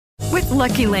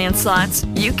Lucky Land Slots,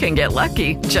 you can get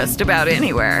lucky just about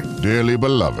anywhere. Dearly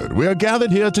beloved, we are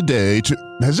gathered here today to...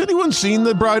 Has anyone seen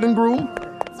the bride and groom?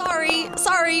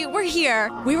 Sorry, we're here.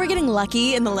 We were getting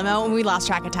lucky in the limo and we lost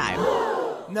track of time.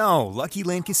 No, Lucky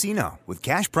Land Casino, with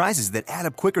cash prizes that add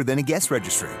up quicker than a guest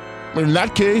registry. In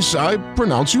that case, I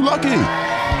pronounce you lucky.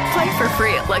 Play for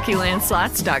free at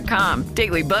LuckyLandSlots.com.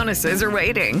 Daily bonuses are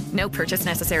waiting. No purchase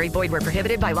necessary. Void where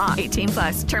prohibited by law.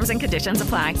 18+. Terms and conditions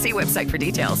apply. See website for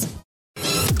details.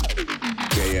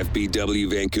 KFBW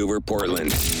Vancouver,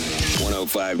 Portland.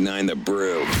 105.9 The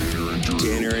Brew.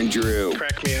 Tanner and Drew.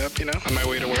 Crack me up, on my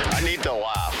way to work. I need to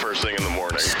laugh first thing in the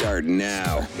morning. Start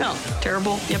now. No,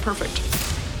 terrible. Yeah, perfect.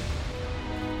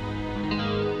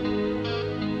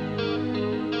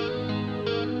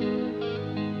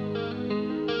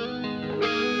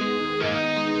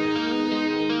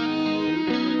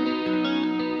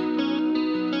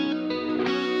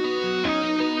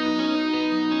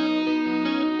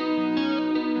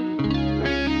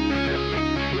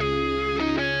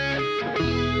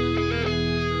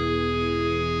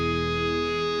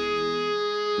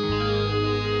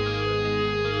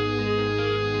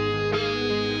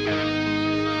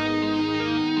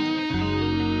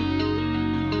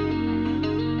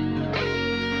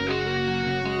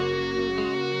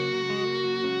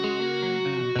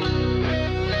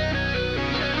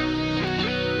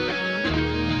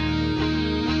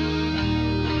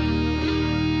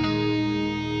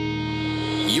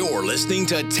 You're listening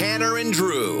to Tanner and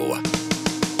Drew.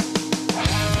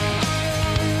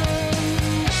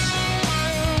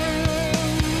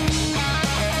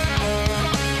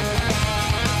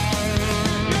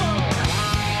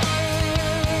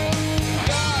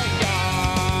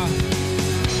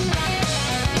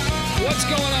 What's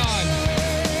going on?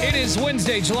 It is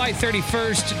Wednesday, July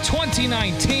 31st,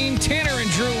 2019. Tanner and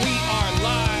Drew, we are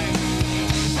live.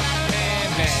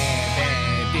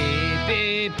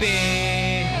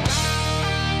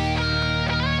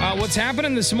 What's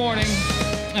happening this morning?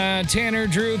 Tanner,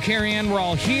 Drew, Carrie Ann, we're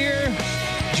all here.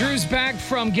 Drew's back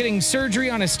from getting surgery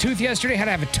on his tooth yesterday. Had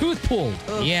to have a tooth pulled.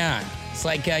 Yeah. It's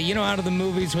like, out of the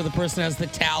movies where the person has the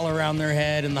towel around their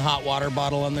head and the hot water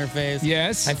bottle on their face?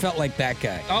 Yes. I felt like that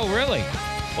guy. Oh, really?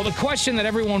 Well, the question that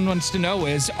everyone wants to know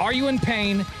is, are you in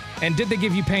pain, and did they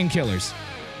give you painkillers?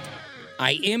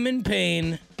 I am in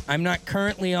pain. I'm not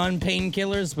currently on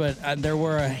painkillers, but there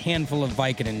were a handful of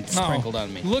Vicodin sprinkled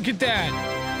on me. Look at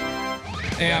that.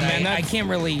 Yeah, but man, I can't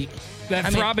really...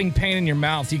 That throbbing pain in your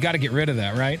mouth, you got to get rid of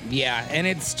that, right? Yeah, and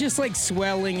it's just like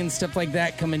swelling and stuff like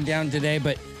that coming down today,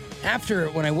 but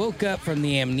when I woke up from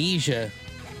the amnesia,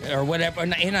 or whatever,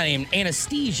 not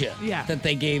anesthesia that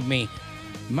they gave me,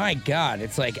 my God,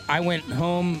 it's like I went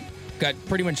home, got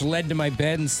pretty much led to my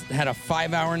bed and had a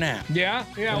 5-hour nap. Yeah.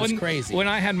 It was crazy. When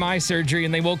I had my surgery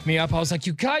and they woke me up, I was like,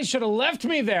 you guys should have left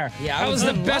me there. Yeah, that was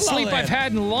the best sleep I've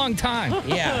had in a long time.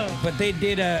 Yeah, but they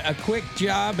did a quick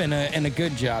job and a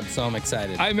good job, so I'm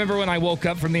excited. I remember when I woke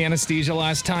up from the anesthesia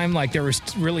last time, like there was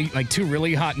two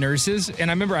really hot nurses, and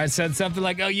I remember I said something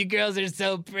like, "Oh, you girls are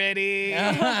so pretty."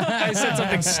 I said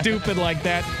something stupid like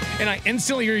that, and I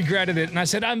instantly regretted it, and I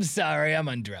said, "I'm sorry, I'm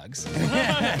on drugs."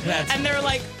 And they're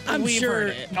like, I'm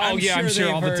sure all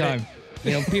the time.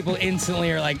 People instantly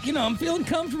are like, I'm feeling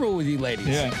comfortable with you ladies.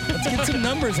 Yeah. Let's get some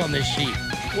numbers on this sheet.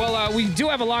 Well, we do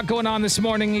have a lot going on this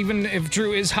morning, even if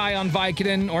Drew is high on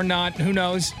Vicodin or not, who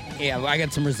knows? Yeah, I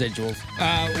got some residuals.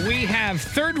 We have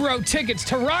third row tickets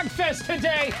to Rockfest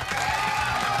today.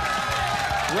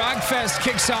 Rockfest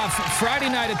kicks off Friday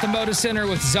night at the Moda Center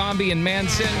with Zombie and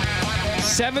Manson.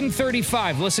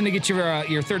 7:35. Listen to get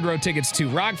your third row tickets to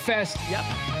Rockfest. Yep.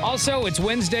 Also, it's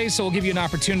Wednesday, so we'll give you an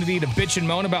opportunity to bitch and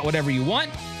moan about whatever you want.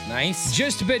 Nice.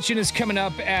 Just Bitchin' is coming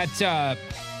up at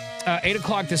 8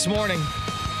 o'clock this morning.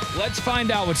 Let's find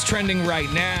out what's trending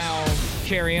right now.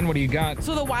 Carrie Ann, what do you got?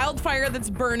 So the wildfire that's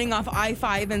burning off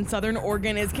I-5 in southern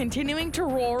Oregon is continuing to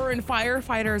roar, and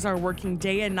firefighters are working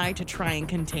day and night to try and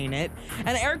contain it.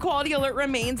 An air quality alert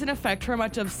remains in effect for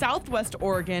much of southwest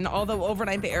Oregon, although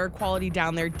overnight the air quality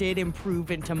down there did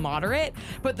improve into moderate,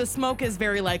 but the smoke is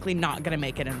very likely not going to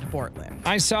make it into Portland.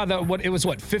 I saw that it was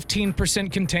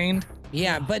 15% contained?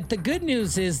 Yeah, but the good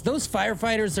news is those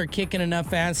firefighters are kicking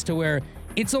enough ass to where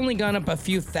it's only gone up a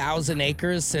few thousand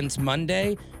acres since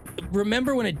Monday.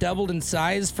 Remember when it doubled in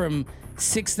size from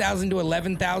 6,000 to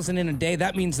 11,000 in a day?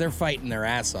 That means they're fighting their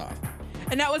ass off.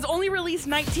 And that was only released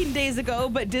 19 days ago,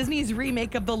 but Disney's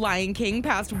remake of The Lion King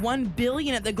passed $1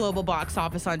 billion at the global box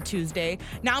office on Tuesday,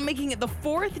 now making it the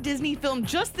 4th Disney film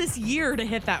just this year to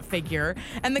hit that figure.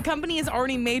 And the company has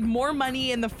already made more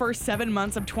money in the first 7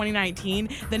 months of 2019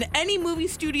 than any movie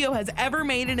studio has ever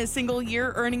made in a single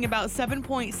year, earning about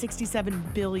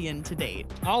 $7.67 billion to date.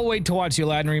 I'll wait to watch the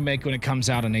Aladdin remake when it comes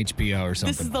out on HBO or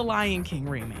something. This is the Lion King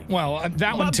remake. Well,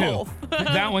 that one too. Both.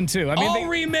 That one too. I mean, all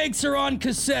remakes are on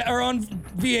cassette or on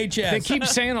VHS. They keep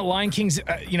saying that Lion King's,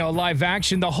 live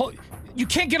action. You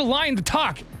can't get a lion to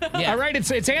talk. Yeah. All right,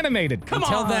 it's animated.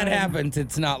 Until that happens,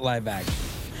 it's not live action.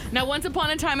 Now, Once Upon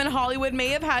a Time in Hollywood may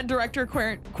have had director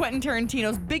Quentin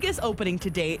Tarantino's biggest opening to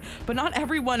date, but not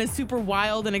everyone is super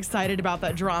wild and excited about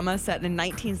that drama set in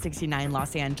 1969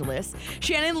 Los Angeles.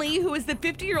 Shannon Lee, who is the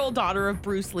 50-year-old daughter of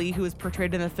Bruce Lee, who is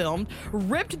portrayed in the film,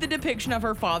 ripped the depiction of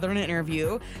her father in an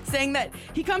interview, saying that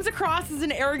he comes across as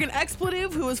an arrogant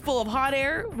expletive who is full of hot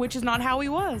air, which is not how he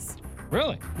was.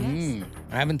 Really? Yes.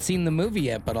 I haven't seen the movie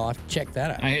yet, but I'll have to check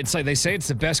that out. It's like they say it's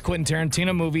the best Quentin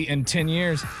Tarantino movie in 10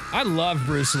 years. I love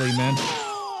Bruce Lee, man.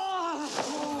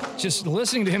 Just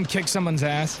listening to him kick someone's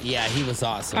ass. Yeah, he was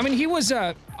awesome. I mean, he was,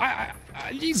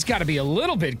 he's got to be a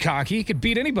little bit cocky. He could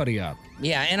beat anybody up.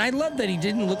 Yeah, and I love that he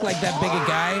didn't look like that big a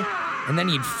guy, and then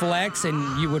he'd flex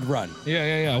and you would run.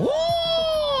 Yeah.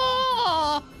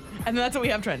 And that's what we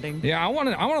have trending. Yeah, I want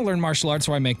to learn martial arts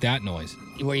so I make that noise.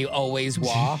 Where you always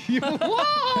wah.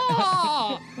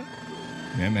 Wah!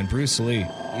 Yeah, man, Bruce Lee.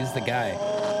 He's the guy.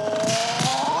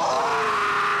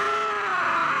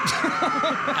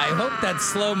 I hope that's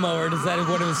slow-mo, or is that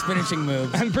one of his finishing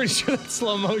moves? I'm pretty sure that's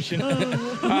slow motion.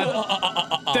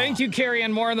 Thank you, Carrie,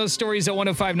 and more on those stories at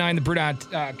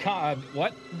 1059thebrew.com.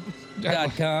 What?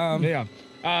 .com. Yeah.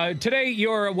 Today,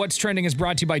 your What's Trending is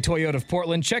brought to you by Toyota of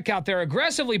Portland. Check out their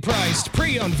aggressively priced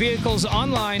pre-owned vehicles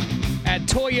online at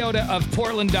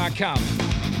toyotaofportland.com.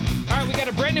 All right, we got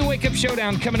a brand new Wake Up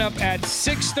Showdown coming up at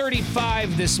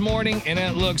 6:35 this morning, and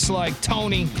it looks like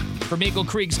Tony from Eagle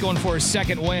Creek's going for his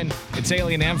second win. It's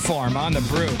Alien Ant Farm on the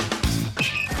Brew.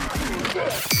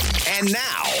 And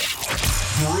now,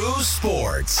 Brew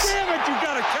Sports. Damn it, you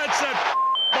gotta catch that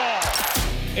ball.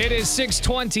 It is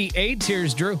 6:28.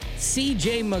 Here's Drew.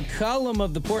 CJ McCollum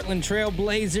of the Portland Trail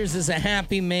Blazers is a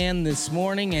happy man this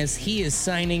morning as he is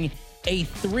signing a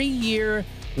 3-year,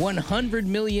 $100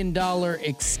 million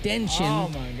extension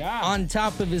on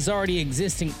top of his already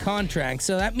existing contract.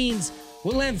 So that means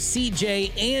we'll have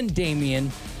CJ and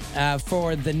Damian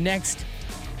for the next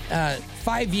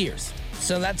 5 years.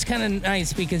 So that's kind of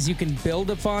nice because you can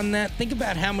build upon that. Think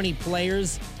about how many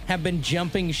players have been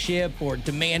jumping ship or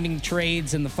demanding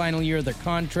trades in the final year of their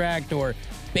contract or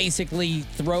basically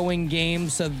throwing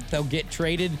games so that they'll get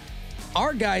traded.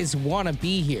 Our guys want to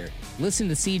be here. Listen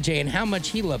to CJ and how much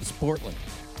he loves Portland.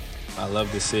 I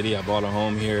love the city. I bought a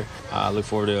home here. I look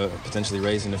forward to potentially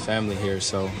raising a family here.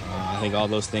 So I think all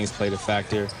those things played a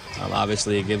factor.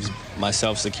 Obviously, it gives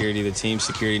myself security, the team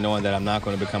security, knowing that I'm not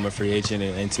going to become a free agent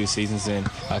in 2 seasons. And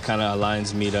kind of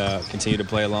aligns me to continue to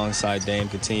play alongside Dame,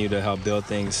 continue to help build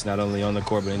things not only on the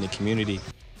court but in the community.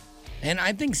 And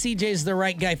I think CJ's the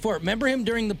right guy for it. Remember him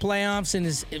during the playoffs in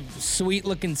his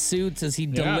sweet-looking suits as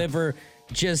he'd deliver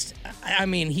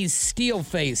he's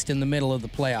steel-faced in the middle of the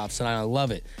playoffs, and I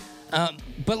love it.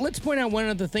 But let's point out one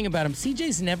other thing about him.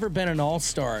 CJ's never been an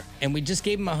all-star, and we just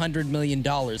gave him $100 million.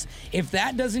 If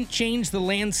that doesn't change the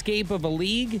landscape of a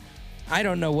league, I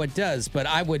don't know what does, but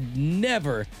I would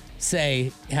never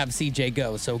say have CJ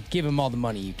go, so give him all the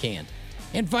money you can.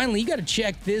 And finally, you got to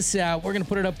check this out. We're going to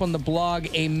put it up on the blog,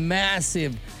 a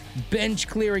massive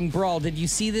bench-clearing brawl. Did you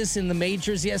see this in the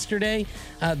majors yesterday?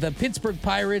 The Pittsburgh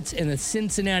Pirates and the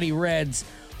Cincinnati Reds.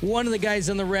 One of the guys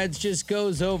on the Reds just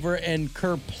goes over and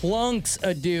kerplunks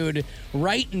a dude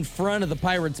right in front of the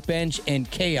Pirates bench, and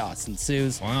chaos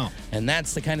ensues. Wow. And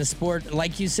that's the kind of sport,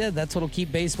 like you said, that's what'll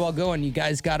keep baseball going. You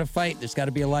guys got to fight. There's got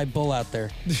to be a live bull out there.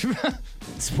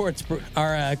 Sports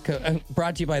are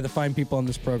brought to you by the fine people on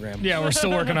this program. Yeah, we're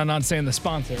still working on not saying the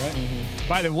sponsor, right? Mm-hmm.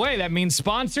 By the way, that means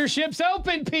sponsorships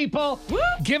open, people. Woo!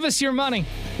 Give us your money.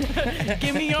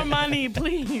 Give me your money,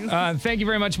 please. Thank you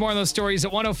very much. More on those stories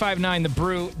at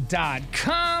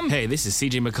 1059thebrew.com. Hey, this is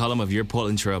CJ McCollum of your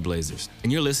Portland Trail Blazers,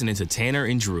 and you're listening to Tanner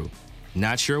and Drew.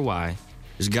 Not sure why.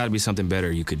 There's got to be something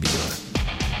better you could be doing.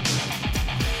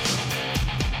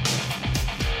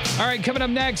 All right, coming up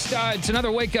next, it's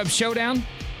another Wake Up Showdown.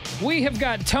 We have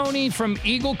got Tony from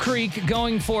Eagle Creek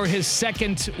going for his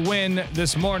second win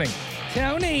this morning.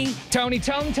 Tony,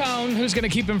 who's going to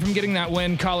keep him from getting that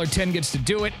win? Caller 10 gets to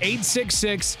do it.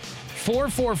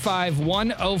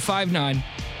 866-445-1059.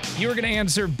 You are going to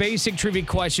answer basic trivia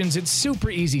questions. It's super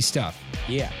easy stuff.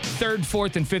 Yeah. 3rd,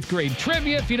 4th, and 5th grade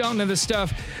trivia. If you don't know this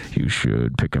stuff, you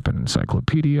should pick up an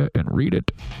encyclopedia and read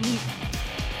it.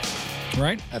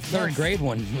 Right? A 3rd grade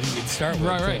one we could start with.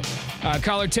 Right.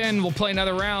 Caller 10 will play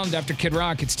another round after Kid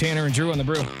Rock. It's Tanner and Drew on the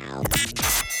Brew.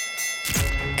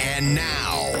 And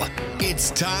now,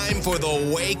 it's time for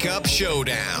the Wake Up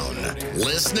Showdown.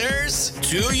 Listeners,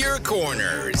 to your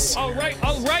corners. All right.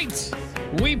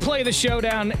 We play the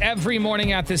showdown every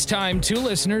morning at this time. 2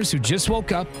 listeners who just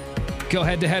woke up go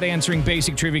head-to-head answering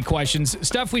basic trivia questions.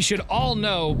 Stuff we should all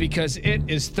know because it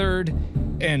is 3rd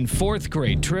and 4th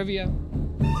grade trivia.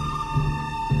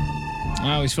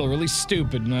 I always feel really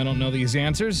stupid and I don't know these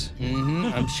answers.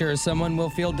 I'm sure someone will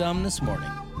feel dumb this morning.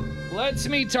 Let's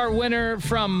meet our winner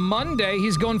from Monday.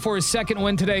 He's going for his 2nd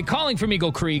win today, calling from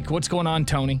Eagle Creek. What's going on,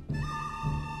 Tony?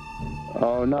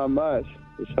 Oh, not much.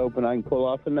 Just hoping I can pull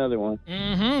off another one.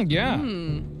 Yeah.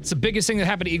 It's the biggest thing that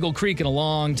happened to Eagle Creek in a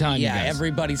long time. Yeah, you guys.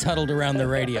 everybody's huddled around the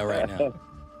radio right now.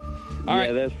 All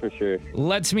right. Yeah, that's for sure.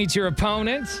 Let's meet your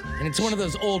opponent. And it's one of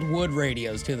those old wood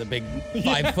radios, too, the big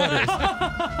 5-footers.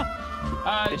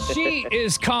 She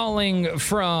is calling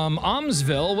from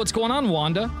Amsville. What's going on,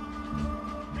 Wanda?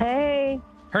 Hey.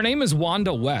 Her name is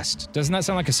Wanda West. Doesn't that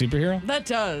sound like a superhero? That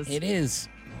does. It is.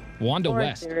 Wanda Or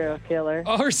West. Serial killer.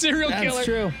 Oh, her serial killer. That's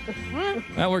true.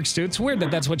 That works too. It's weird that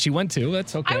that's what she went to.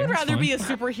 That's okay. I would That's rather fine. be a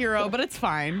superhero, but it's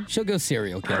fine. She'll go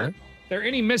serial killer. There are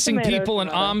any missing Tomato, people in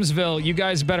tomato. Amsville, you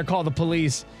guys better call the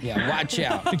police. Yeah, watch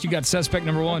out. I think you got suspect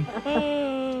number 1.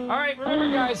 All right,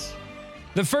 remember, guys.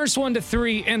 The first 1 to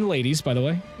 3, and ladies, by the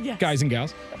way. Yes. Guys and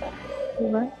gals.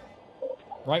 Right.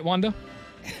 Right, Wanda?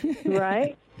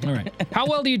 Right. All right. How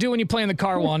well do you do when you play in the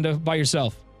car, Wanda, by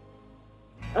yourself?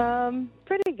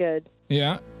 Pretty good.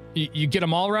 Yeah? You get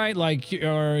them all right?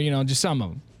 Or, just some of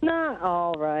them? Not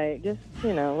all right. Just,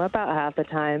 about half the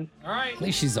time. All right. At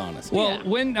least she's honest. Well,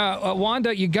 when,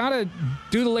 Wanda, you got to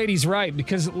do the ladies right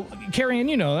because, Carrie Ann,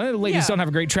 the ladies don't have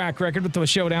a great track record with the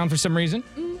showdown for some reason.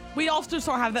 We also just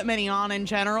don't have that many on in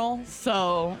general,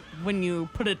 so when you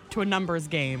put it to a numbers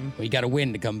game. Well, you got to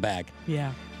win to come back.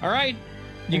 Yeah. All right.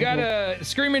 You got to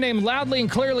scream your name loudly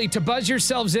and clearly to buzz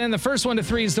yourselves in. The first 1 to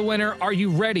 3 is the winner. Are you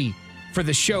ready for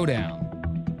the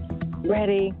showdown?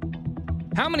 Ready.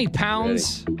 How many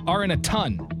pounds are in a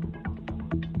ton?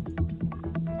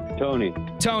 Tony.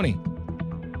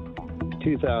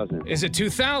 2,000. Is it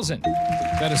 2,000?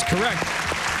 That is correct.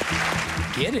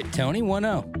 Get it, Tony.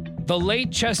 1-0. The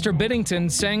late Chester Bennington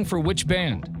sang for which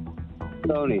band?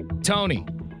 Tony.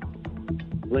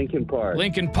 Lincoln Park.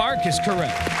 Lincoln Park is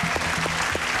correct.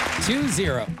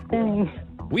 2-0. Dang.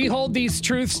 We hold these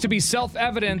truths to be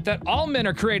self-evident that all men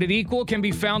are created equal can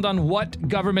be found on what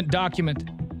government document?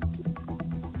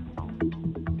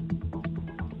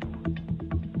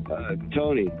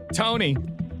 Tony.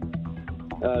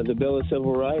 The Bill of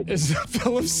Civil Rights. Is the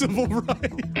Bill of Civil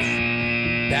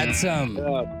Rights?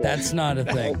 That's not a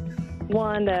thing.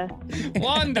 Wanda.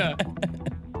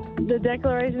 The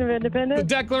Declaration of Independence? The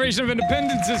Declaration of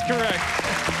Independence is correct.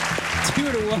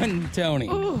 2-1, Tony.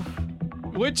 Ooh.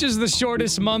 Which is the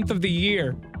shortest month of the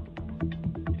year?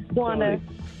 Wanda.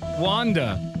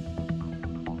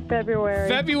 February.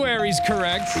 February's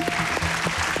correct.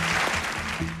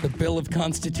 The Bill of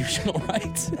Constitutional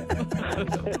Rights.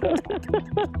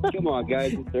 Come on,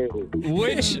 guys. It's early.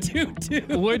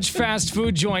 Which fast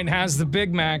food joint has the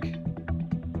Big Mac?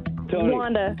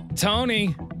 Wanda.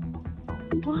 Tony.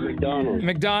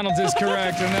 McDonald's is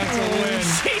correct, and that's a win.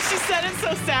 She said it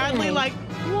so sadly, like,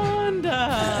 Wanda.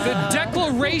 The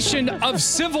Declaration of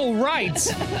Civil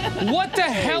Rights. What the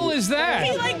hell is that?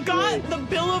 He got the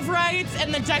Bill of Rights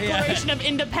and the Declaration of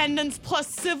Independence plus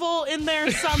civil in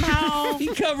there somehow. He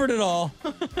covered it all.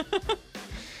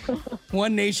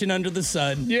 One nation under the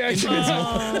sun. Yeah.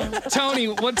 Tony,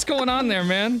 what's going on there,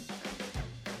 man?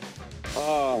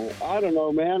 I don't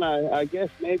know, man. I guess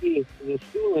maybe the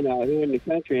schooling out here in the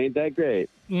country ain't that great.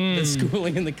 The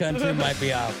schooling in the country might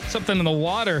be out. Something in the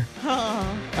water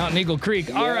out in Eagle Creek.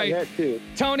 Yeah, all right. that too.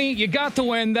 Tony, you got the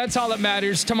win. That's all that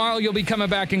matters. Tomorrow you'll be coming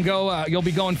back and you'll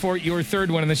be going for your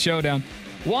 3rd win in the showdown.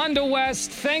 Wanda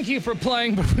West, thank you for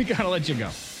playing, but we got to let you go.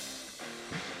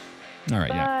 All right,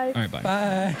 yeah. All right, bye.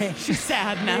 Bye. She's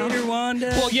sad now. Later, Wanda.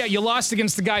 Well, yeah, you lost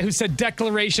against the guy who said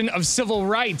Declaration of Civil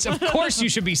Rights. Of course you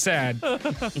should be sad.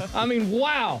 I mean,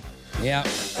 wow. Yeah.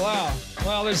 Wow.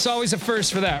 Well, there's always a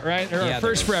first for that, right? Or a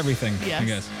first for everything, yes. I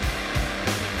guess.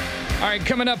 All right,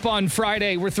 coming up on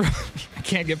Friday, I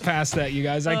can't get past that, you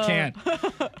guys. I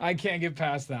can't get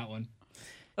past that one.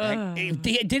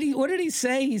 Did he? What did he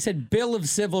say? He said Bill of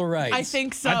Civil Rights. I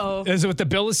think so. Is it with the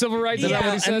Bill of Civil Rights? Is that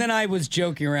what he said? And then I was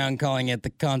joking around calling it the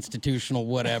constitutional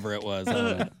whatever it was. I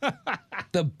don't know.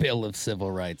 The Bill of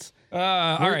Civil Rights. All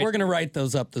right. We're going to write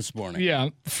those up this morning. Yeah.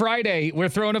 Friday, we're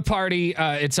throwing a party.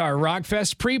 It's our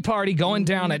Rockfest pre-party going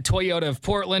down at Toyota of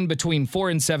Portland between 4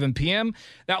 and 7 p.m.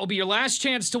 That will be your last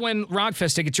chance to win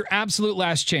Rockfest tickets, your absolute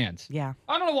last chance. Yeah.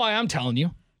 I don't know why I'm telling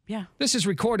you. Yeah. This is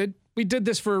recorded. We did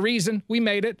this for a reason. We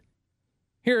made it.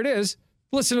 Here it is.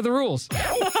 Listen to the rules.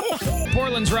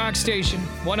 Portland's Rock Station,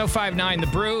 105.9 The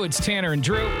Brew. It's Tanner and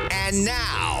Drew. And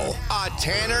now, a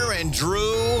Tanner and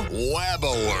Drew Web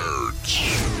Alert.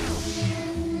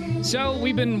 So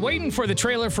we've been waiting for the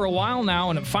trailer for a while now,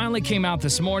 and it finally came out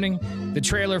this morning. The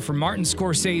trailer for Martin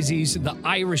Scorsese's The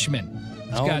Irishman.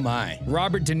 It's got my.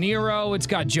 Robert De Niro. It's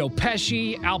got Joe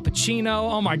Pesci, Al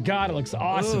Pacino. Oh, my God. It looks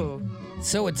awesome. Ooh.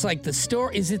 So it's like the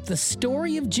story. Is it the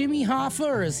story of Jimmy Hoffa,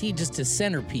 or is he just a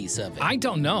centerpiece of it? I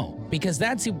don't know. Because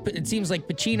that's who, it seems like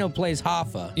Pacino plays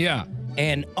Hoffa. Yeah.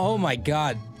 And oh my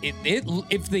God,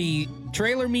 if the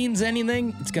trailer means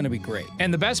anything, it's going to be great.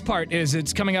 And the best part is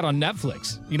it's coming out on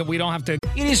Netflix. You know, we don't have to.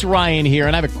 It is Ryan here,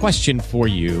 and I have a question for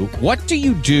you. What do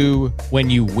you do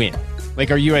when you win? Like,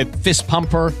 are you a fist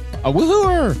pumper, a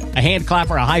woohooer, a hand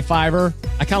clapper, a high fiver?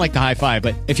 I kind of like the high five,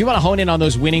 but if you want to hone in on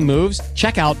those winning moves,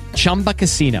 check out Chumba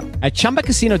Casino. At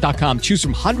ChumbaCasino.com, choose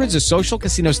from hundreds of social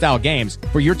casino-style games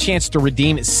for your chance to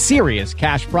redeem serious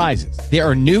cash prizes. There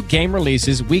are new game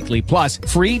releases weekly, plus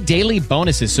free daily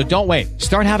bonuses, so don't wait.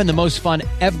 Start having the most fun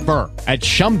ever at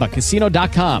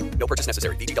ChumbaCasino.com. No purchase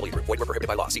necessary. VGW. Void where prohibited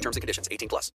by law. See terms and conditions.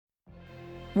 18+.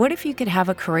 What if you could have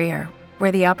a career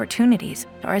where the opportunities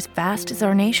are as vast as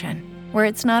our nation, where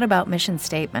it's not about mission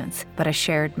statements, but a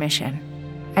shared mission?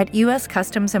 At U.S.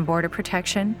 Customs and Border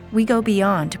Protection, we go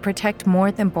beyond to protect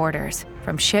more than borders.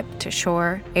 From ship to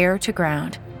shore, air to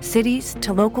ground, cities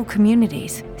to local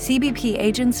communities, CBP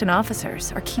agents and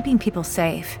officers are keeping people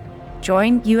safe.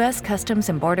 Join U.S. Customs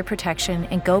and Border Protection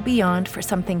and go beyond for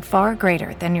something far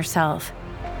greater than yourself.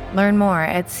 Learn more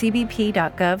at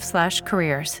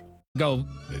cbp.gov/careers. Go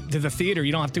to the theater.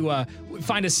 You don't have to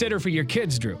find a sitter for your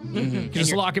kids, Drew. Mm-hmm. You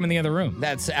just lock them in the other room.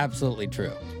 That's absolutely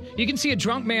true. You can see a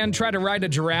drunk man try to ride a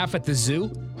giraffe at the zoo.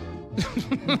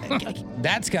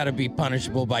 That's got to be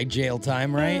punishable by jail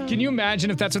time, right? Can you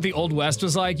imagine if that's what the Old West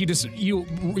was like? You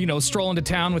stroll into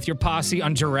town with your posse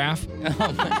on giraffe.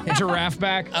 Giraffe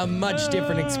back. A much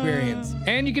different experience.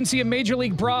 And you can see a Major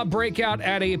League Brawl breakout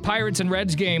at a Pirates and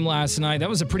Reds game last night. That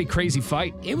was a pretty crazy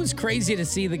fight. It was crazy to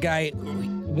see the guy.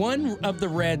 One of the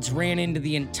Reds ran into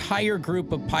the entire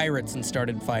group of Pirates and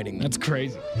started fighting them. That's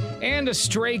crazy. And a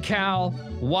stray cow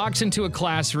walks into a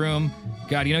classroom.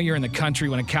 God, you know you're in the country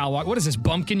when a cow walks. What is this,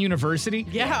 Bumpkin University?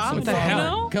 Yeah, what the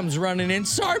hell? Comes running in.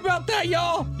 Sorry about that,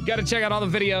 y'all. You got to check out all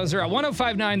the videos. They're at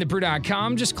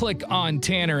 1059thebrew.com. Just click on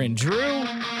Tanner and Drew.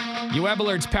 Your Web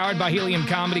Alert's powered by Helium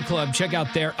Comedy Club. Check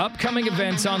out their upcoming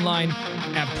events online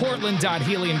at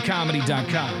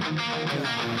portland.heliumcomedy.com.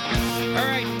 All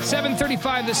right,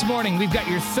 7:35 this morning. We've got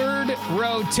your third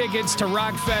row tickets to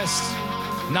Rockfest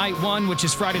Night 1, which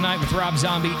is Friday night with Rob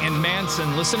Zombie and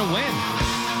Manson. Listen to win.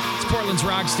 It's Portland's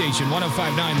Rock Station,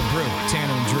 105.9 The Brew,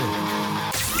 Tanner and Drew.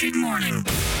 Good morning.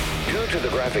 Due to the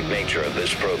graphic nature of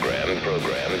this program,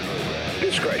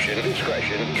 discretion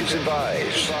is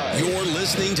advised. You're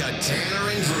listening to Tanner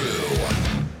and Drew.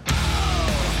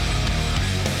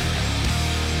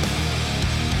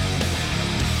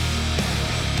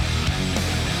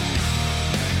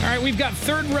 All right, we've got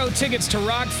third row tickets to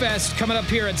Rockfest coming up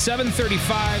here at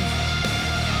 7:35.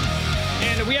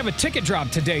 And we have a ticket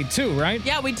drop today, too, right?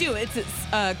 Yeah, we do. It's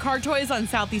Car Toys on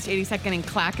Southeast 82nd in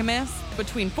Clackamas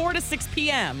between 4 to 6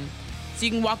 p.m. So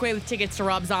you can walk away with tickets to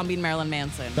Rob Zombie and Marilyn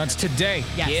Manson. That's today.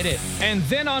 Yes. Get it. And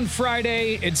then on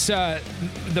Friday, it's the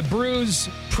Brews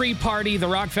pre-party, the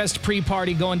Rockfest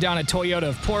pre-party going down at Toyota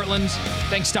of Portland,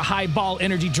 thanks to Highball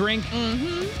Energy Drink.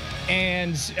 Mm-hmm.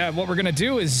 And what we're going to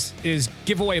do is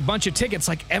give away a bunch of tickets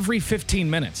like every 15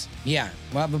 minutes. Yeah,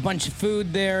 we'll have a bunch of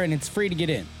food there, and it's free to get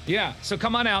in. Yeah, so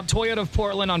come on out. Toyota of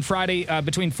Portland on Friday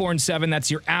between 4 and 7. That's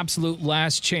your absolute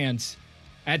last chance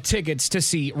at tickets to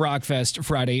see Rockfest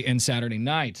Friday and Saturday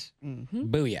night. Mm-hmm.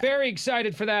 Booyah. Very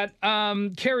excited for that.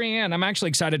 Carrie Ann, I'm actually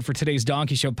excited for today's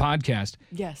Donkey Show podcast.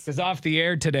 Yes. Because off the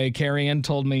air today, Carrie Ann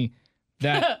told me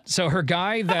So her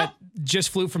guy that just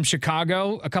flew from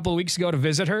Chicago a couple of weeks ago to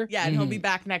visit her. Yeah, and he'll be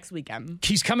back next weekend.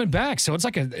 He's coming back, so it's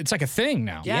like a thing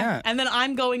now. Yeah. And then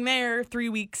I'm going there 3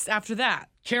 weeks after that.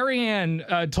 Carrie Ann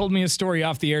told me a story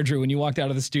off the air, Drew, when you walked out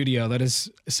of the studio that is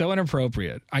so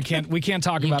inappropriate. We can't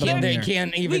talk about it on the air. We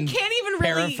can't even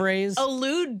paraphrase? really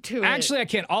allude to it. Actually, I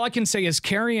can't. All I can say is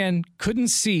Carrie Ann couldn't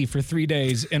see for 3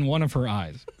 days in one of her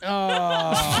eyes.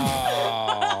 Oh.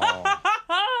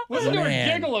 Listen to her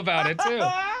giggle about it, too.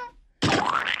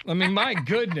 I mean, my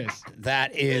goodness.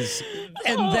 That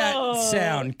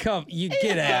sound, you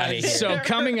get out of here. So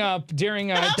coming up during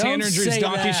Tanner and Drew's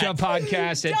Donkey Show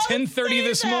podcast at 10:30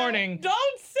 this morning,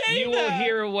 don't say you will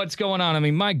hear what's going on. I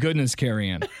mean, my goodness, Carrie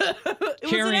Ann.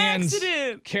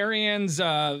 Carrie Ann's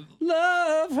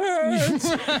love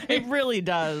hurts. It really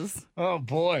does. Oh,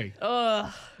 boy.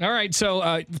 Ugh. All right, so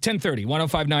 10:30,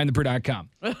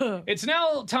 1059thebrew.com. It's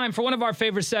now time for one of our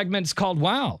favorite segments called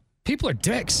Wow, People Are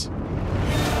Dicks.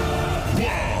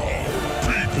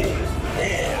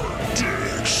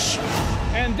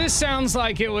 And this sounds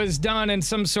like it was done in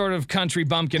some sort of country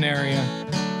bumpkin area.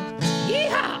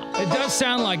 Yeehaw! It does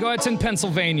sound like, it's in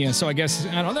Pennsylvania, so I guess,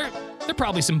 I don't know, there are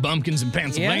probably some bumpkins in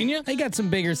Pennsylvania. Yeah, they got some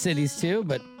bigger cities too,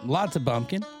 but lots of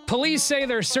bumpkin. Police say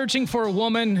they're searching for a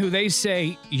woman who they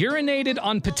say urinated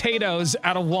on potatoes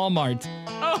at a Walmart.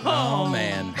 Oh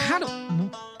man.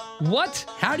 What?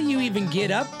 How do you even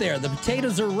get up there? The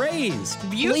potatoes are raised.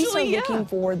 Police are looking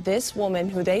for this woman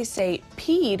who they say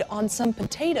peed on some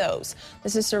potatoes.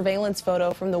 This is surveillance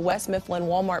photo from the West Mifflin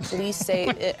Walmart. Police say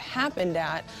it happened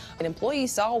at. An employee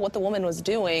saw what the woman was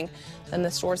doing. Then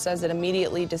the store says it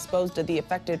immediately disposed of the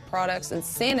affected products and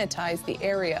sanitized the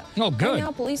area. Oh, good. Right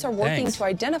now, police are working Thanks. to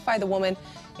identify the woman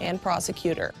and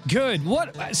prosecute her. Good.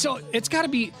 What? So it's got to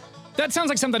be. That sounds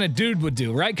like something a dude would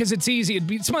do, right? Because it's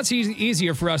much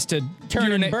easier for us to turn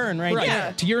urinate, and burn, right?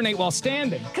 Yeah. To urinate while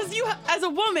standing. Because as a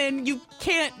woman, you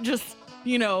can't just,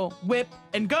 whip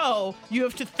and go. You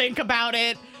have to think about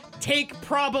it. Take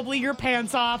probably your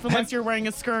pants off unless you're wearing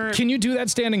a skirt. Can you do that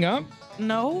standing up?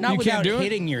 No. Not you without can't do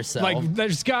hitting it? yourself. Like,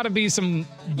 there's got to be some.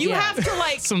 You have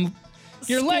to some.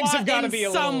 Your legs have got to be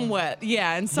a little.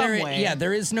 In some way. Yeah,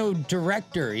 there is no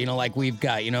director, like we've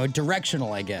got,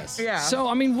 directional, I guess. Yeah. So,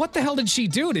 I mean, what the hell did she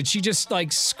do? Did she just,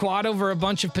 squat over a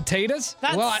bunch of potatoes?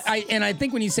 Well, I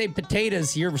think when you say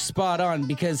potatoes, you're spot on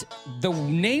because the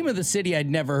name of the city I'd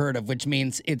never heard of, which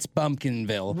means it's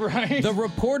Bumpkinville. Right. The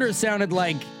reporter sounded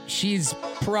like she's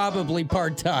probably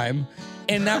part-time.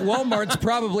 And that Walmart's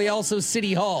probably also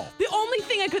City Hall. The only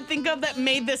thing I could think of that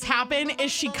made this happen is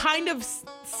she kind of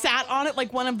sat on it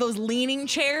like one of those leaning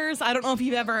chairs. I don't know if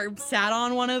you've ever sat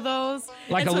on one of those.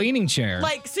 Like a leaning chair?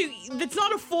 So it's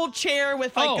not a full chair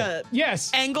with a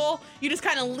angle. You just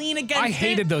kind of lean against it. I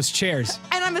hated those chairs.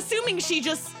 And I'm assuming she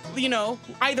just,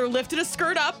 either lifted a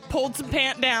skirt up, pulled some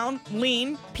pant down,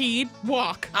 lean, peed,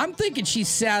 walk. I'm thinking she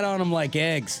sat on them like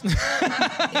eggs.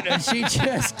 She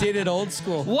just did it old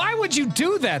school. Why would you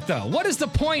do that, though? What is the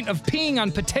point of peeing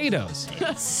on potatoes?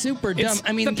 It's super dumb.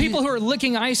 I mean, the people who are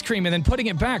licking ice cream and then putting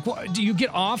it back, do you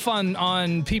get off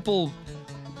on people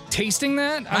tasting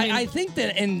that? I think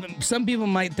that, and some people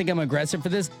might think I'm aggressive for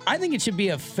this, I think it should be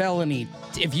a felony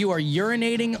if you are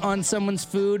urinating on someone's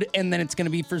food and then it's going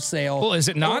to be for sale. Well, is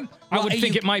it not? I would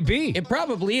think it might be. It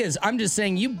probably is. I'm just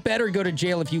saying you better go to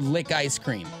jail if you lick ice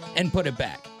cream and put it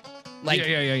back.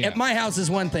 At my house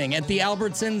is one thing. At the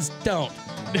Albertsons, don't.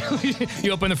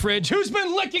 You open the fridge. Who's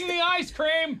been licking the ice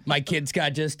cream? My kid's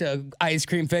got just a ice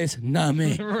cream face. Not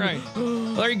me. Right.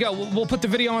 There you go. We'll put the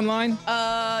video online.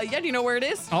 Yeah, do you know where it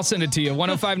is? I'll send it to you.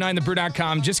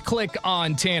 1059thebrew.com. Just click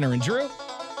on Tanner and Drew.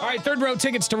 All right, third row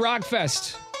tickets to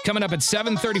Rockfest coming up at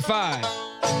 7:35.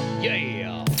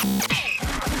 Yeah.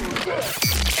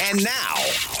 And now,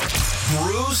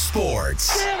 Brew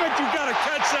Sports. Damn it, you gotta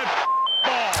catch that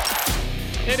ball.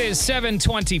 It is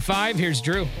 7:25. Here's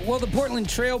Drew. Well, the Portland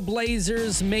Trail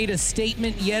Blazers made a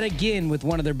statement yet again with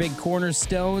one of their big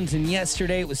cornerstones, and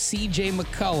yesterday it was C.J.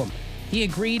 McCollum. He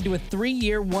agreed to a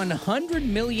 3-year, $100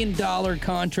 million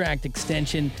contract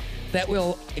extension that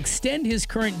will extend his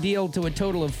current deal to a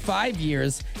total of 5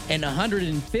 years and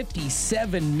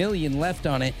 $157 million left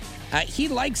on it. He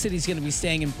likes that he's going to be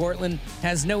staying in Portland,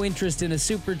 has no interest in a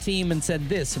super team, and said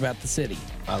this about the city.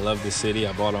 I love the city.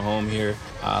 I bought a home here.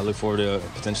 I look forward to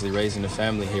potentially raising a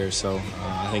family here. So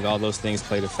I think all those things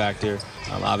played a factor.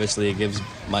 Obviously, it gives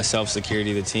myself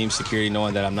security, the team security,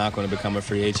 knowing that I'm not going to become a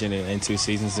free agent in 2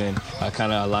 seasons. And it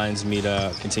kind of aligns me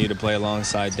to continue to play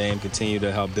alongside Dame, continue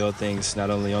to help build things not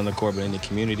only on the court but in the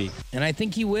community. And I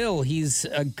think he will. He's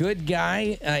a good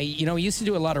guy. He used to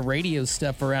do a lot of radio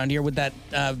stuff around here with that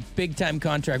big-time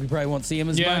contract. We probably won't see him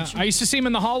as much. I used to see him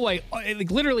in the hallway.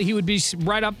 Like, literally, he would be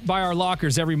right up by our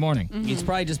lockers every morning. He's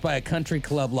probably just by a country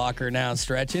club locker now,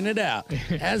 stretching it out,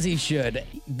 as he should.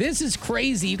 This is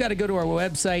crazy. You got to go to our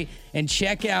website and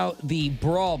check out the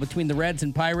brawl between the Reds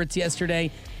and Pirates yesterday.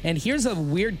 And here's a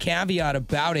weird caveat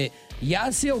about it.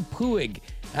 Yasiel Puig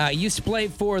used to play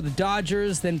for the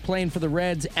Dodgers, then playing for the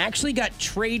Reds, actually got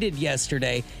traded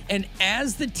yesterday. And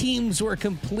as the teams were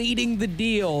completing the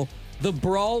deal, the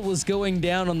brawl was going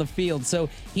down on the field. So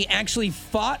he actually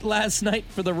fought last night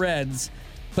for the Reds,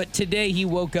 but today he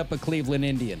woke up a Cleveland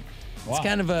Indian. Wow. It's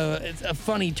kind of a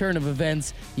funny turn of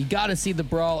events. You got to see the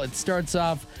brawl. It starts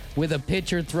off with a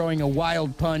pitcher throwing a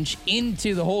wild punch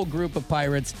into the whole group of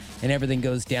Pirates, and everything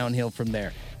goes downhill from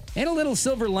there. And a little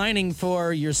silver lining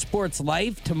for your sports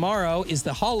life. Tomorrow is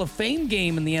the Hall of Fame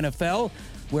game in the NFL,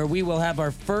 where we will have our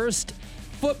first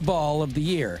football of the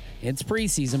year. It's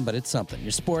preseason, but it's something.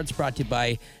 Your sports brought to you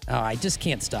by, I just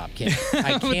can't stop, Ken.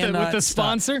 I cannot with the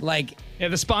sponsor? Stop. Like, yeah,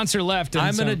 the sponsor left.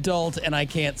 I'm an adult, and I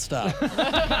can't stop.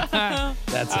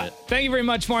 That's it. Thank you very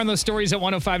much. More on those stories at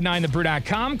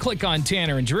 1059thebrew.com. Click on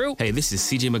Tanner and Drew. Hey, this is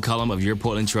CJ McCollum of your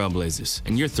Portland Trailblazers,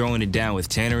 and you're throwing it down with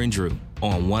Tanner and Drew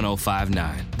on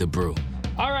 1059 The Brew.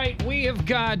 All right, we have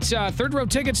got third row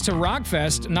tickets to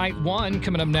Rockfest Night 1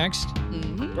 coming up next.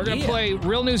 We're going to play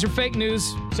Real News or Fake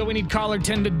News, so we need caller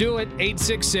 10 to do it.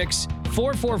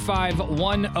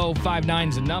 866-445-1059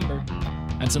 is the number.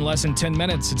 That's in less than 10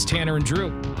 minutes. It's Tanner and Drew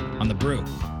on The Brew.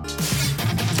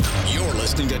 You're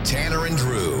listening to Tanner and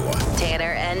Drew.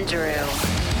 Tanner and Drew.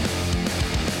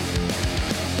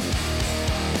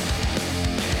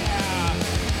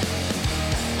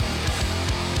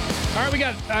 All right, we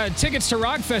got tickets to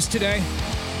Rockfest today.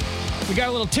 We got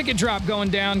a little ticket drop going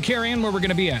down. Carrie Ann, where we're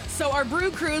going to be at? So our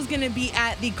brew crew is going to be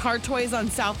at the Car Toys on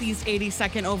Southeast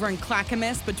 82nd over in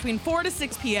Clackamas between 4 to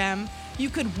 6 p.m. You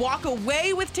could walk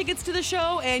away with tickets to the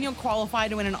show, and you'll qualify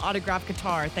to win an autographed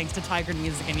guitar thanks to Tiger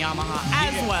Music and Yamaha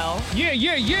as well. Yeah.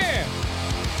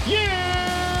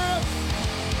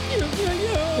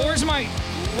 Where's my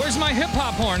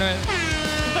hip-hop horn?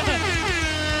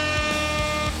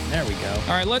 There we go.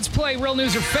 All right, let's play Real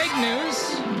News or Fake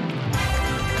News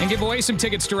and give away some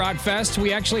tickets to Rockfest.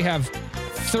 We actually have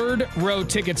third row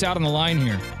tickets out on the line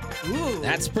here. Ooh.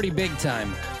 That's pretty big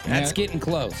time. That's getting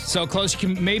close. So close you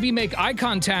can maybe make eye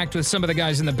contact with some of the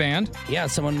guys in the band. Yeah,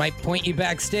 someone might point you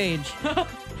backstage.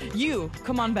 You,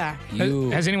 come on back.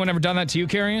 Has anyone ever done that to you,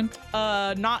 Carrie Ann?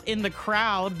 Not in the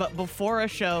crowd, but before a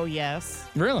show, yes.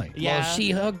 Really? Yeah. Well, she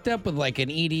hooked up with like an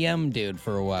EDM dude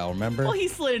for a while, remember? Well, he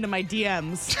slid into my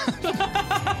DMs.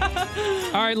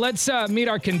 All right, let's meet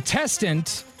our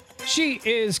contestant. She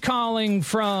is calling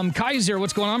from Kaiser.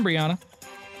 What's going on, Brianna?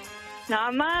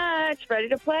 Not much. Ready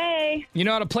to play. You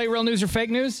know how to play Real News or Fake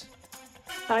News?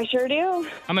 I sure do.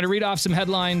 I'm going to read off some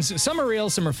headlines. Some are real,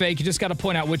 some are fake. You just got to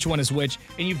point out which one is which.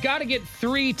 And you've got to get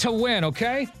 3 to win,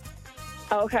 okay?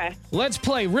 Okay. Let's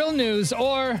play Real News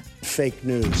or Fake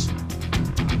News.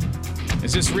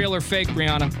 Is this real or fake,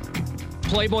 Brianna?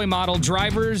 Playboy model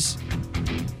drives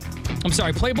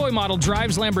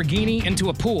Lamborghini into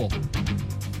a pool.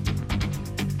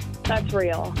 That's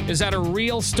real. Is that a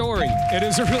real story? It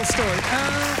is a real story.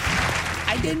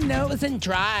 I didn't know it was in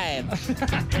Drive.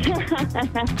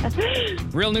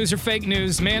 Real news or fake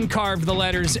news? Man carved the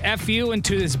letters F-U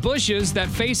into his bushes that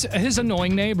face his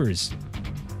annoying neighbors.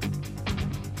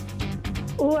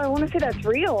 Oh, I want to say that's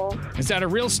real. Is that a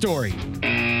real story?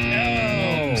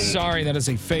 No. Sorry, that is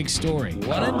a fake story.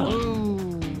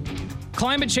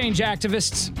 Climate change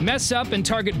activists mess up and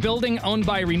target building owned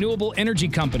by a renewable energy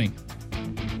company.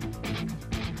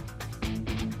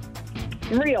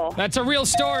 Real. That's a real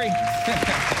story.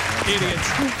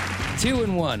 Idiots. 2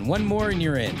 and 1. One more and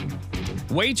you're in.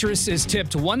 Waitress is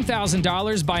tipped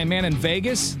 $1,000 by a man in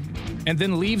Vegas and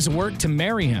then leaves work to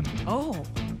marry him. Oh.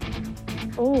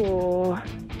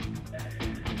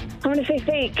 I'm going to say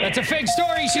fake. That's a fake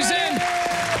story. She's in.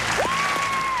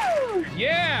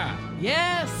 Yeah.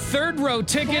 Yes. Third row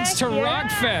tickets to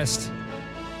Rockfest.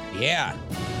 Yeah.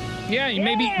 Yeah,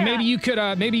 maybe you could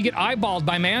maybe you get eyeballed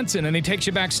by Manson and he takes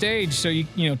you backstage so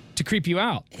you to creep you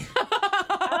out.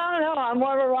 I don't know. I'm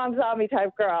more of a Rob Zombie type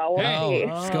girl.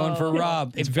 She's going for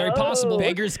Rob. It's very possible.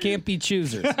 Beggars can't be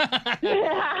choosers.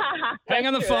 Hang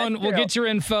on the phone. We'll get your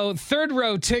info. Third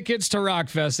row tickets to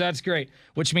Rockfest. That's great.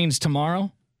 Which means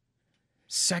tomorrow,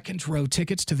 second row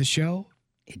tickets to the show.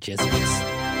 It just gets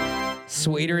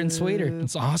sweeter and sweeter.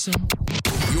 It's awesome.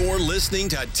 You're listening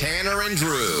to Tanner and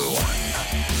Drew.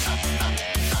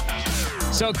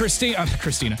 So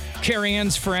Christina, Carrie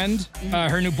Ann's friend,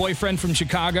 her new boyfriend from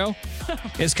Chicago,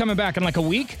 is coming back in like a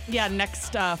week. Yeah,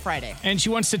 next Friday. And she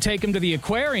wants to take him to the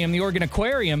aquarium, the Oregon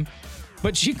Aquarium,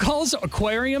 but she calls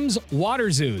aquariums water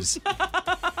zoos.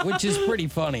 Which is pretty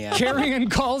funny. Carrie Ann she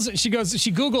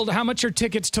Googled how much are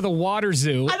tickets to the water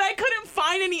zoo. And I couldn't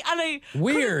find any,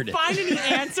 Weird. couldn't find any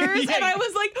answers. Yeah. And I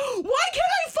was like, why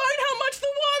can't I find how much the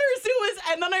water zoo is?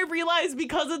 And then I realized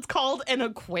because it's called an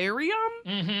aquarium.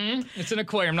 Mm-hmm. It's an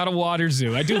aquarium, not a water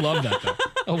zoo. I do love that,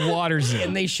 though. A water zoo.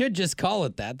 And they should just call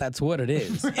it that. That's what it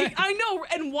is. I know,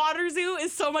 and water zoo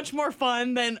is so much more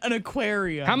fun than an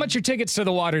aquarium. How much are tickets to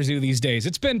the water zoo these days?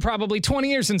 It's been probably 20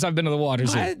 years since I've been to the water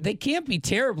zoo. They can't be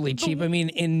terribly cheap. I mean,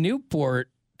 in Newport,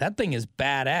 that thing is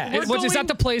badass. Is that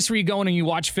the place where you go in and you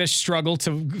watch fish struggle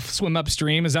to swim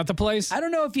upstream? Is that the place? I don't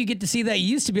know if you get to see that. You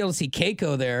used to be able to see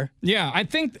Keiko there. Yeah, I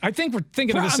think we're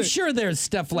thinking of this. I'm sure there's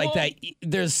stuff like that.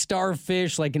 There's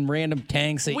starfish like in random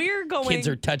tanks that We're going kids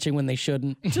are touching when they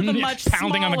shouldn't. to the much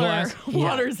pounding on the smaller glass.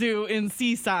 water zoo in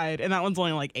Seaside, and that one's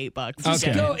only like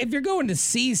 $8. If you're going to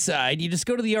Seaside, you just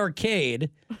go to the arcade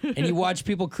and you watch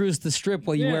people cruise the strip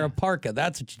while you wear a parka.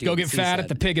 That's what you do. Go get fat at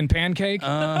the Pig and Pancake.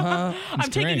 Uh-huh. I'm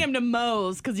taking him to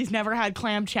Moe's because he's never had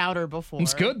clam chowder before.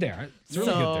 It's good there. It's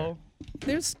really good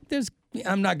there. There's.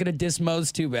 I'm not gonna diss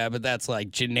Moe's too bad, but that's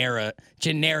like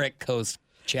generic coast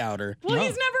chowder. Well,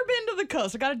 he's never been to the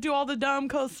coast. I got to do all the dumb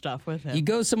coast stuff with him. You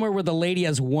go somewhere where the lady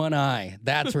has one eye.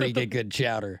 That's where you get good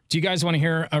chowder. Do you guys want to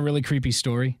hear a really creepy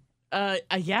story?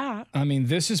 Yeah. I mean,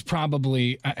 this is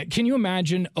probably. Can you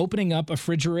imagine opening up a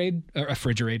refrigerator,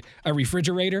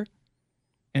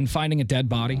 and finding a dead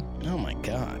body? Oh my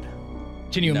God.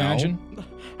 Can you imagine?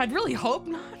 I'd really hope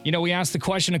not. You know, we asked the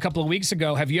question a couple of weeks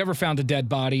ago, have you ever found a dead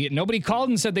body? Nobody called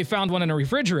and said they found one in a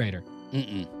refrigerator.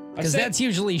 Because that's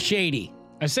usually shady.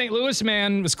 A St. Louis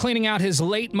man was cleaning out his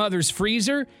late mother's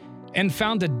freezer and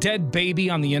found a dead baby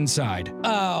on the inside.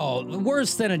 Oh,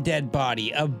 worse than a dead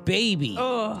body, a baby.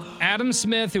 Adam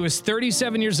Smith, who was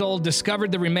 37 years old,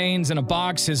 discovered the remains in a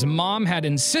box his mom had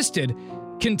insisted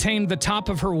contained the top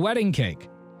of her wedding cake.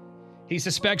 He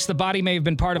suspects the body may have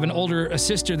been part of an older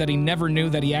sister that he never knew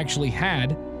that he actually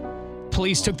had.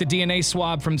 Police took the DNA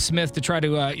swab from Smith to try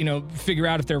to, figure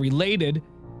out if they're related.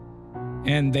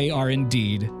 And they are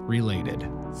indeed related.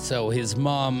 So his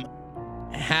mom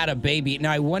had a baby.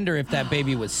 Now, I wonder if that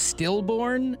baby was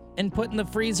stillborn and put in the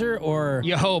freezer, or...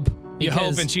 You hope.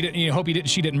 And she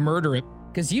didn't murder it.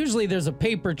 Because usually there's a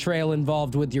paper trail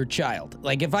involved with your child.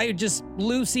 Like, if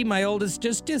Lucy, my oldest,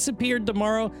 just disappeared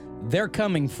tomorrow, they're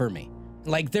coming for me.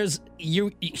 Like,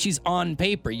 she's on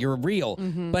paper, you're real.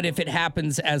 Mm-hmm. But if it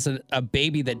happens as a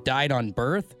baby that died on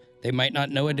birth, they might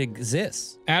not know it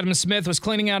exists. Adam Smith was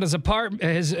cleaning out his apartment.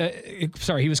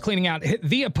 He was cleaning out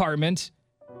the apartment,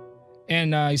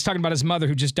 and he's talking about his mother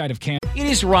who just died of cancer. It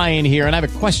is Ryan here, and I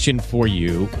have a question for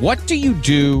you. What do you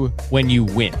do when you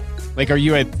win? Like, are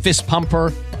you a fist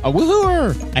pumper, a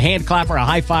woohooer, a hand clapper, a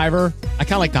high fiver? I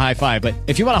kind of like the high five, but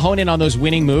if you want to hone in on those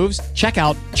winning moves, check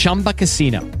out Chumba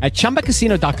Casino. At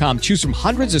ChumbaCasino.com, choose from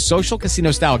hundreds of social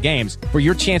casino-style games for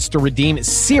your chance to redeem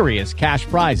serious cash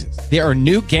prizes. There are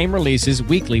new game releases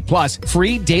weekly, plus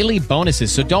free daily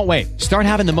bonuses. So don't wait. Start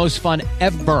having the most fun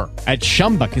ever at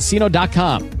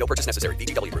ChumbaCasino.com. No purchase necessary.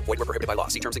 VGW. Void where prohibited by law.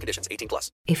 See terms and conditions.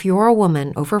 18+. If you're a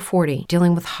woman over 40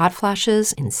 dealing with hot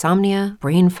flashes, insomnia,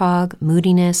 brain fog,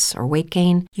 moodiness, or weight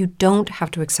gain, you don't have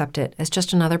to accept it as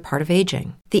just another part of aging.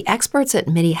 The experts at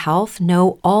MIDI Health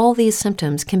know all these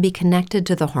symptoms can be connected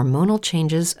to the hormonal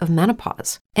changes of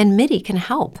menopause. And MIDI can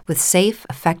help with safe,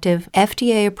 effective,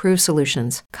 FDA-approved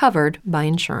solutions covered by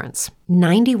insurance.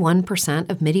 91%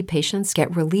 of MIDI patients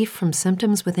get relief from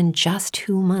symptoms within just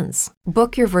 2 months.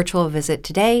 Book your virtual visit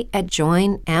today at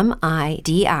joinmidi.com.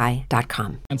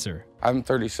 Answer. I'm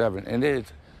 37, and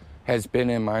it has been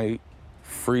in my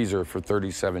freezer for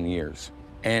 37 years.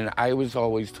 And I was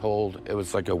always told it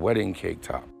was like a wedding cake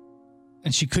top.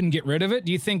 And she couldn't get rid of it?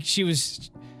 Do you think she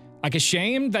was, like,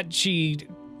 ashamed that she...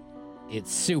 It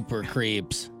super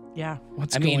creeps. Yeah.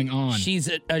 What's going on? She's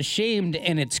ashamed,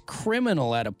 and it's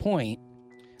criminal at a point,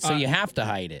 so you have to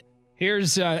hide it.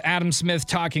 Here's Adam Smith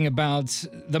talking about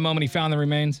the moment he found the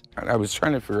remains. I was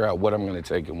trying to figure out what I'm going to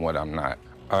take and what I'm not.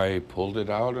 I pulled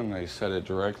it out, and I set it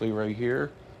directly right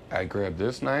here. I grabbed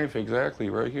this knife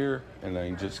exactly right here, and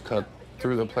I just cut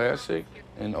through the plastic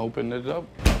and opened it up,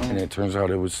 and it turns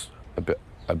out it was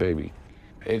a baby.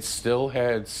 It still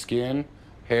had skin,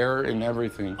 hair, and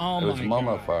everything. Oh, it was my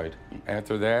mummified.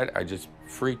 After that, I just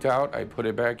freaked out. I put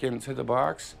it back into the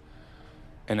box,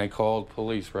 and I called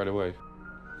police right away.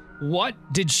 What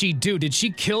did she do? Did she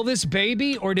kill this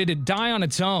baby, or did it die on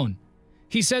its own?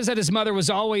 He says that his mother was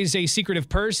always a secretive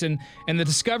person, and the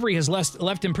discovery has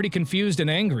left him pretty confused and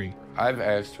angry. I've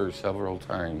asked her several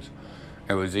times.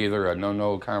 It was either a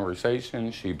no-no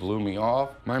conversation, she blew me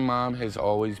off. My mom has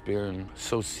always been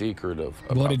so secretive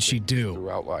about What did she do?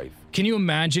 Throughout life. Can you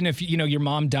imagine if, your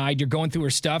mom died, you're going through her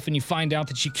stuff, and you find out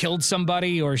that she killed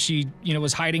somebody or she,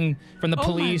 was hiding from the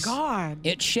police? Oh, my God.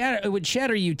 It would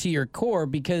shatter you to your core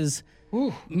because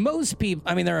most people,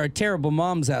 I mean, there are terrible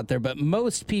moms out there, but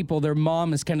most people, their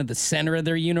mom is kind of the center of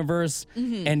their universe,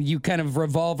 and you kind of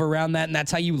revolve around that, and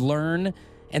that's how you learn.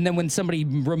 And then when somebody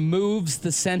removes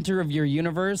the center of your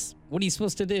universe, what are you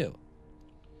supposed to do?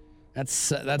 That's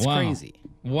Wow. crazy.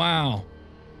 Wow.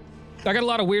 I got a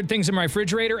lot of weird things in my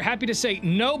refrigerator. Happy to say,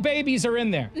 no babies are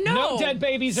in there. No dead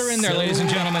babies are in there, ladies and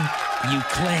gentlemen. You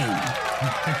claim.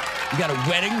 You got a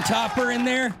wedding topper in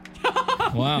there?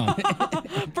 Wow.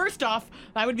 First off,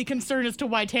 I would be concerned as to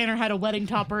why Tanner had a wedding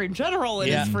topper in general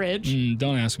in his fridge.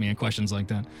 Don't ask me questions like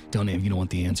that. Don't you don't want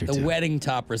the answer to. The wedding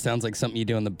topper sounds like something you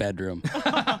do in the bedroom.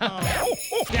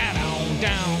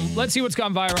 Down. Let's see what's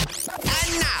gone viral.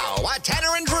 And now, a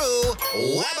Tanner and Drew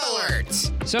Web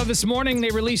Alert. So this morning, they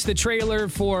released the trailer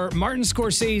for Martin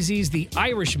Scorsese's The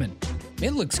Irishman.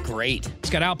 It looks great. It's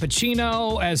got Al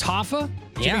Pacino as Hoffa.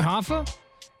 Jimmy Hoffa.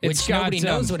 Which nobody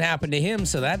knows what happened to him,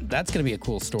 so that's going to be a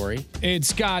cool story.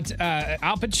 It's got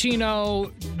Al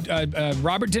Pacino,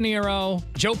 Robert De Niro,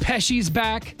 Joe Pesci's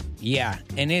back. Yeah,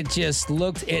 and it has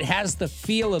the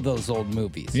feel of those old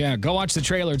movies. Yeah, go watch the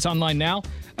trailer. It's online now.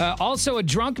 Also, a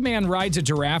drunk man rides a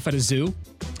giraffe at a zoo.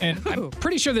 And I'm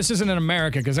pretty sure this isn't in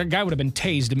America because that guy would have been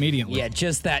tased immediately. Yeah,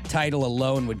 just that title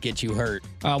alone would get you hurt.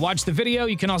 Watch the video.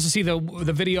 You can also see the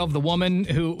video of the woman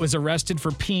who was arrested for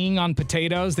peeing on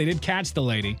potatoes. They did catch the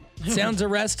lady. Sounds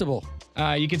arrestable.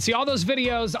 You can see all those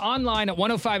videos online at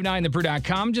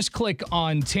 1059thebrew.com. Just click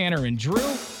on Tanner and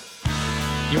Drew.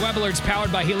 Your Web Alert's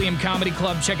powered by Helium Comedy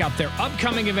Club. Check out their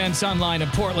upcoming events online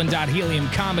at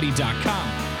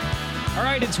portland.heliumcomedy.com. All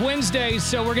right, it's Wednesday,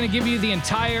 so we're going to give you the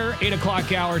entire 8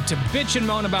 o'clock hour to bitch and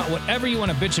moan about whatever you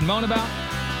want to bitch and moan about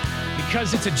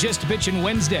because it's a Just Bitchin'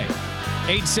 Wednesday.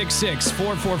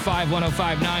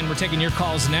 866-445-1059. We're taking your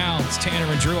calls now. It's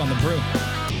Tanner and Drew on the Brew.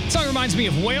 This song reminds me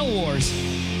of Whale Wars.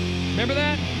 Remember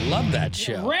that? Love that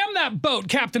show. Ram that boat,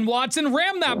 Captain Watson.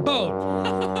 Ram that boat.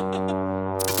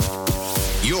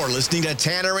 You're listening to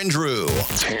Tanner and Drew.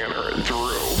 Tanner and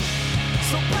Drew.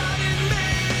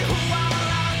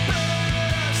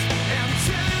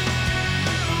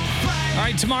 All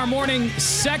right, tomorrow morning,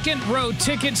 second row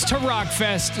tickets to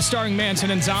Rockfest starring Manson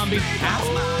and Zombie. We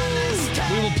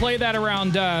will play that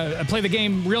around, play the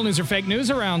game Real News or Fake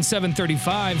News around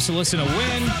 7:35, so listen to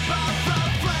win.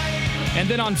 And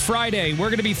then on Friday, we're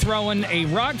going to be throwing a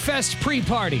Rockfest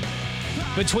pre-party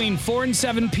between 4 and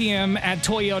 7 p.m. at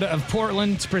Toyota of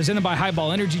Portland. It's presented by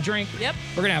Highball Energy Drink. Yep.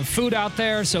 We're going to have food out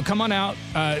there, so come on out.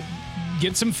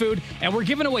 Get some food, and we're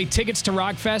giving away tickets to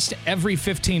Rockfest every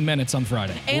 15 minutes on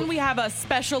Friday. And we have a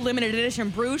special limited edition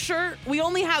Brew shirt. We have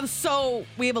a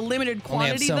limited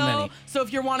quantity though. Many. So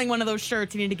if you're wanting one of those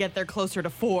shirts, you need to get there closer to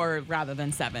 4 rather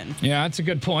than 7. Yeah, that's a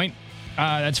good point.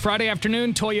 That's Friday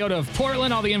afternoon, Toyota of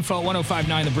Portland. All the info at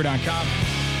 1059thebrew.com.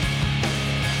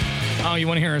 Oh, you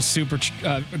want to hear a super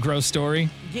gross story?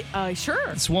 Yeah,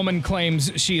 sure. This woman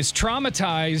claims she is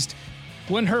traumatized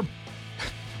when her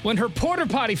porta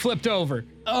potty flipped over.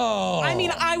 Oh. I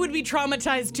mean, I would be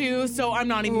traumatized too, so I'm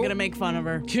not even going to make fun of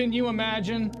her. Can you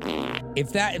imagine?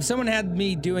 If someone had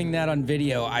me doing that on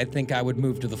video, I think I would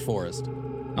move to the forest.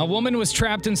 A woman was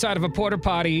trapped inside of a porta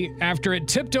potty after it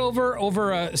tipped over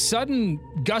a sudden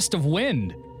gust of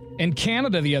wind in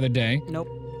Canada the other day. Nope.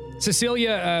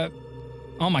 Cecilia,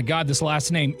 oh my God, this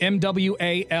last name,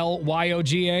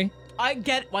 Mwalyoga. I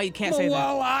get why you can't say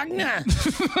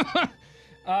that.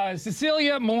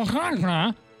 Cecilia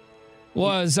Mohagna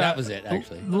was that was it,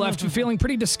 actually. Left feeling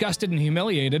pretty disgusted and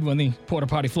humiliated when the porta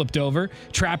potty flipped over,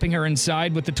 trapping her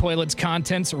inside with the toilet's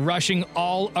contents rushing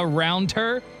all around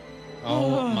her.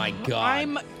 Oh my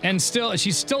God.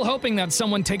 She's still hoping that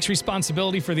someone takes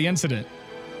responsibility for the incident.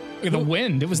 The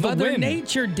wind. It was the wind. Mother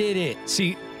Nature did it.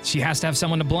 See, she has to have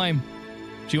someone to blame.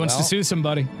 She wants to sue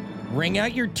somebody. Wring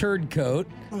out your turd coat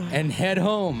and head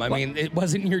home. I mean, it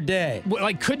wasn't your day.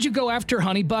 Like, could you go after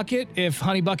Honey Bucket if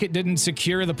Honey Bucket didn't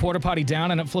secure the porta potty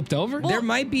down and it flipped over? There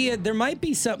might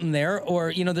be something there,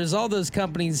 or there's all those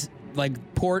companies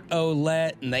like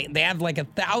Port-O-Let, and they have like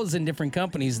 1,000 different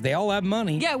companies. They all have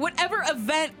money. Yeah, whatever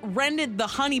event rented the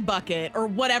Honey Bucket or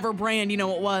whatever brand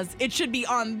it was, it should be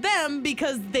on them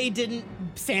because they didn't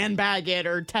sandbag it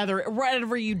or tether it,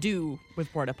 whatever you do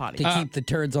with porta potty. To keep the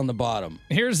turds on the bottom.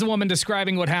 Here's the woman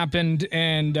describing what happened,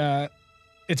 and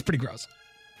it's pretty gross.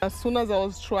 As soon as I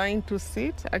was trying to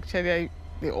sit, actually,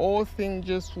 the whole thing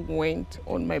just went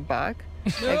on my back.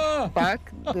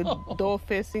 The door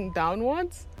facing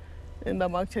downwards. And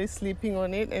I'm actually sleeping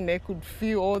on it, and I could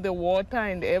feel all the water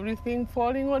and everything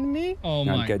falling on me. Oh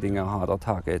my. I'm getting a heart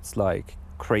attack. It's like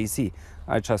crazy.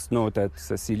 I just know that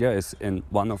Cecilia is in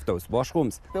one of those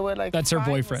washrooms. There were like That's her 5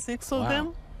 boyfriend. or 6 of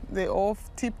them. They all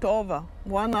tipped over,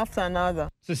 one after another.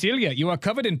 Cecilia, you are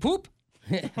covered in poop?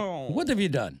 What have you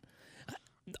done?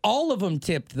 All of them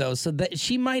tipped, though, so that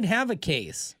she might have a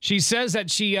case. She says that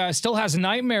she still has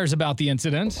nightmares about the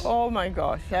incident. Oh my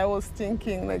gosh, I was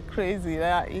thinking like crazy.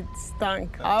 It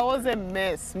stunk. I was a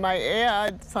mess. My hair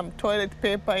had some toilet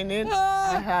paper in it.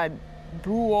 I had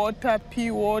blue water,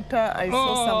 pea water. I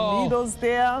saw some needles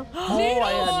there. I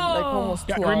had like almost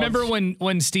 2 hours. Remember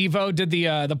when Steve-O did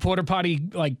the porta potty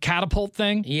like catapult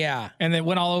thing? Yeah. And it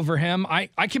went all over him. I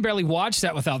can barely watch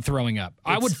that without throwing up.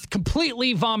 I would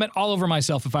completely vomit all over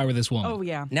myself if I were this woman. Oh,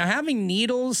 yeah. Now, having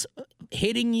needles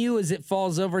hitting you as it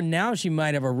falls over, now she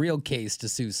might have a real case to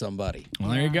sue somebody.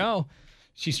 Well, there you go.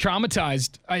 She's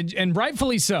traumatized, and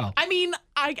rightfully so. I mean,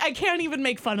 I can't even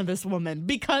make fun of this woman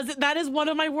because that is one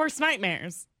of my worst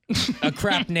nightmares. A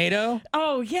crapnado?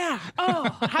 Oh, yeah. Oh,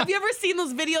 have you ever seen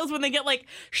those videos when they get like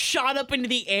shot up into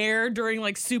the air during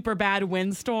like super bad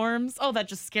windstorms? Oh, that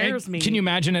just scares me. Can you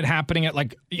imagine it happening at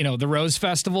like, the Rose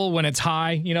Festival when it's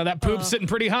high? That poop's sitting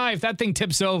pretty high. If that thing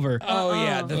tips over. Oh,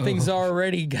 yeah. The thing's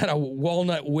already got a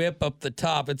walnut whip up the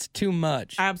top. It's too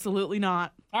much. Absolutely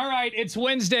not. All right, it's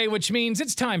Wednesday, which means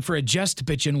it's time for a Just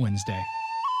Bitchin' Wednesday.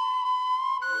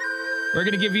 We're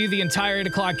going to give you the entire 8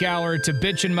 o'clock hour to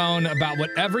bitch and moan about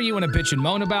whatever you want to bitch and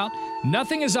moan about.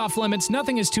 Nothing is off limits.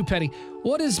 Nothing is too petty.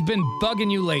 What has been bugging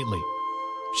you lately?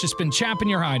 It's just been chapping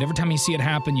your hide. Every time you see it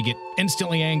happen, you get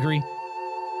instantly angry.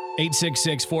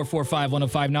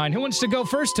 866-445-1059. Who wants to go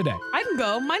first today? I can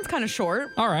go. Mine's kind of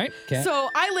short. All right. Okay. So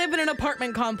I live in an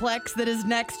apartment complex that is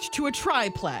next to a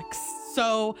triplex.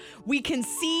 So we can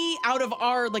see out of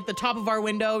the top of our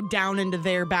window down into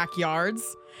their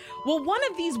backyards. Well, one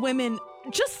of these women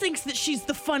just thinks that she's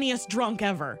the funniest drunk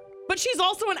ever. But she's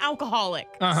also an alcoholic.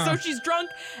 So she's drunk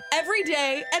every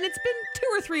day. And it's been 2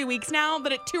 or 3 weeks now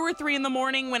that at 2 or 3 in the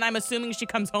morning, when I'm assuming she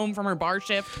comes home from her bar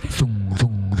shift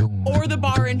or the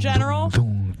bar in general,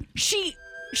 she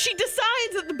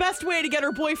decides that the best way to get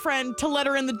her boyfriend to let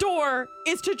her in the door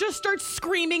is to just start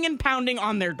screaming and pounding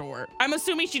on their door. I'm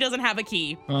assuming she doesn't have a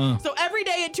key. So every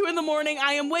day at 2 in the morning,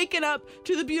 I am waking up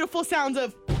to the beautiful sounds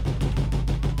of...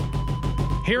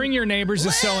 Hearing your neighbors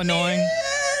is so annoying.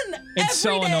 It's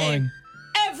so annoying.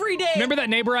 Every day. Remember that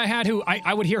neighbor I had who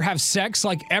I would hear have sex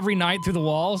like every night through the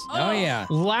walls? Oh, yeah.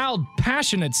 Loud,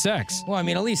 passionate sex. Well, I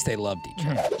mean, at least they loved each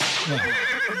other.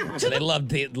 They loved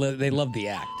the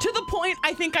act. To the point,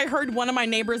 I think I heard one of my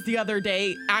neighbors the other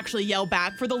day actually yell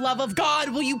back, "For the love of God,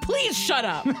 will you please shut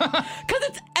up?" Because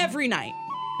it's every night.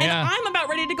 And I'm about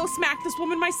ready to go smack this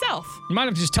woman myself. You might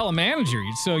have to just tell a manager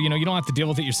so you don't have to deal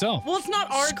with it yourself. Well, it's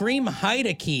not our... Scream hide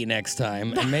a key next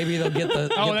time, and maybe they'll get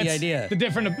the idea. The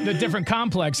different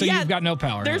complex, so you've got no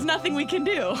power. There's nothing we can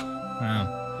do.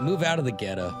 Wow. Move out of the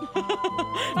ghetto.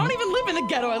 I don't even live in the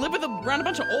ghetto. I live around a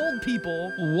bunch of old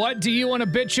people. What do you want to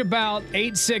bitch about?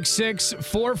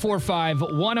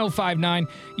 866-445-1059.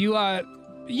 You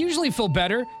usually feel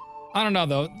better. I don't know,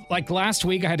 though. Like last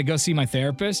week, I had to go see my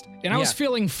therapist, and I was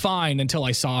feeling fine until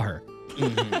I saw her.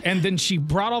 And then she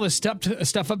brought all this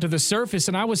stuff up to the surface,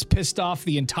 and I was pissed off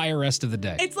the entire rest of the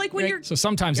day. It's like when you're... So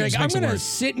sometimes it like, just makes I'm it going to worse.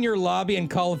 sit in your lobby and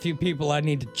call a few people I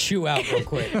need to chew out real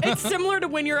quick. It's similar to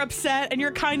when you're upset and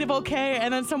you're kind of okay,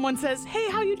 and then someone says, "Hey,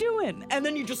 how you doing?" And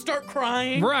then you just start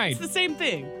crying. Right. It's the same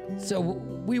thing. So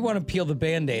we want to peel the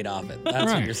Band-Aid off it.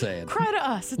 That's what you're saying. Cry to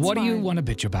us. It's What do you fine. want to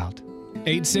bitch about?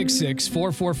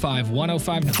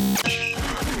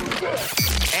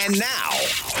 866-445-1059. And now,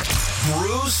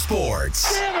 Brew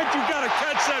Sports. Damn it, you gotta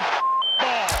catch that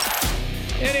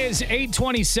ball. It is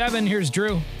 8:27. Here's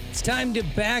Drew. It's time to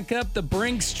back up the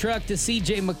Brinks truck to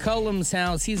CJ McCollum's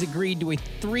house. He's agreed to a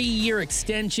 3-year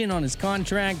extension on his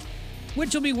contract,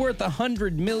 which will be worth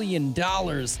 $100 million.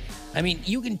 I mean,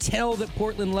 you can tell that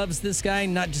Portland loves this guy,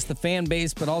 not just the fan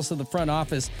base, but also the front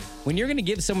office. When you're going to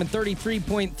give someone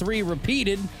 33.3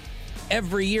 repeated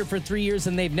every year for 3 years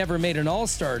and they've never made an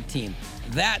all-star team.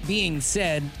 That being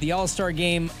said, the all-star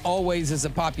game always is a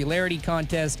popularity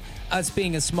contest. Us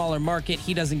being a smaller market,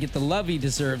 he doesn't get the love he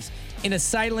deserves. In a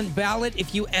silent ballot,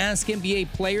 if you ask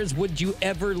NBA players, would you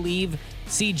ever leave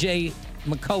CJ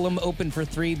McCollum open for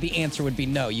 3? The answer would be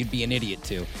no. You'd be an idiot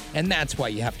too. And that's why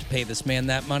you have to pay this man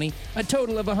that money. A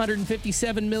total of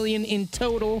 $157 million in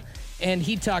total. And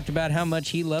he talked about how much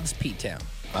he loves P-Town.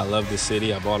 I love the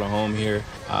city. I bought a home here.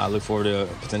 I look forward to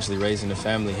potentially raising a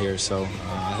family here. So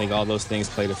I think all those things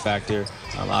played a factor.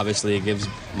 Obviously, it gives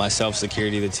myself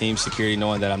security, the team security,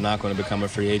 knowing that I'm not going to become a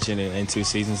free agent in 2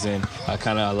 seasons. And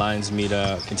kind of aligns me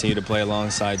to continue to play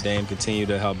alongside Dame, continue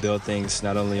to help build things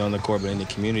not only on the court but in the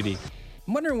community.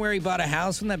 I'm wondering where he bought a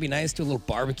house. Wouldn't that be nice? Do a little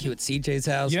barbecue at CJ's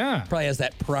house. Yeah. Probably has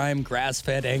that prime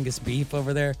grass-fed Angus beef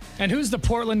over there. And who's the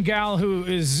Portland gal who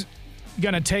is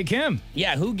going to take him?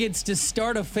 Yeah, who gets to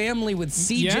start a family with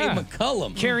CJ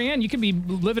McCollum? Carrie Ann, you could be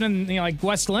living in like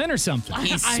West Lynn or something.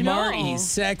 He's smart, he's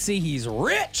sexy, he's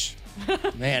rich.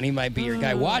 Man, he might be your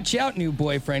guy. Watch out, new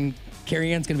boyfriend.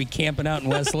 Carrie Ann's going to be camping out in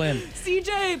West Lynn.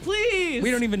 CJ, please.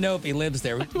 We don't even know if he lives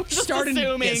there. Start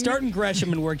in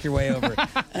Gresham and work your way over.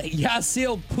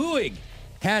 Yasiel Puig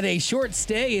had a short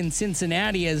stay in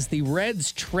Cincinnati as the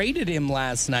Reds traded him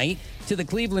last night to the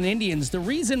Cleveland Indians. The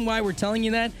reason why we're telling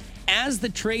you that, as the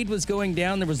trade was going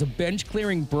down, there was a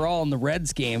bench-clearing brawl in the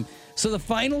Reds game. So the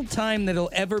final time that he'll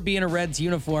ever be in a Reds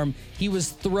uniform, he was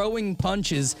throwing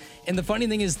punches. And the funny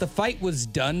thing is, the fight was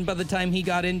done by the time he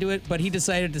got into it, but he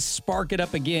decided to spark it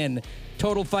up again.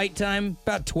 Total fight time,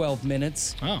 about 12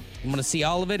 minutes. Oh. You want to see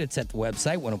all of it? It's at the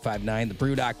website,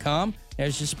 1059thebrew.com.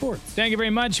 There's your sports. Thank you very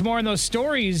much. More on ththose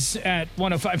stories at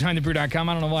 1059thebrew.com.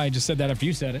 I don't know why I just said that after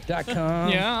you said it. .com.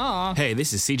 Yeah. Hey,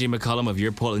 this is CJ McCollum of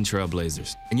your Portland Trail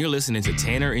Blazers, and you're listening to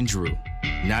Tanner and Drew.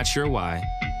 Not sure why.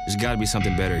 There's got to be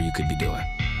something better you could be doing.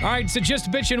 All right, so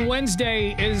Just Bitchin'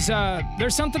 Wednesday is,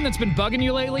 there's something that's been bugging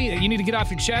you lately that you need to get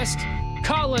off your chest?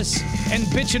 Call us and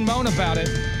bitch and moan about it.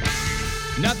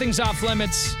 Nothing's off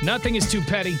limits. Nothing is too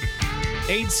petty.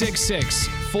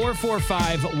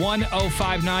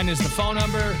 866-445-1059 is the phone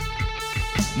number.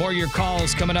 More of your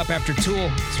calls coming up after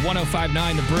Tool. It's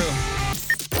 1059 The Brew.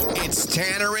 It's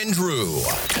Tanner and Drew.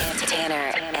 It's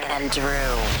Tanner and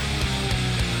Drew.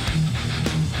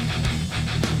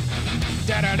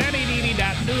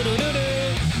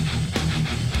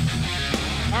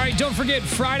 All right, don't forget,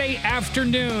 Friday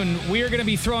afternoon, we are going to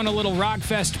be throwing a little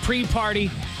Rockfest pre-party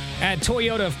at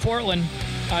Toyota of Portland.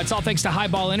 It's all thanks to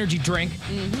Highball Energy Drink.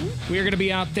 We are going to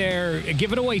be out there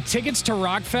giving away tickets to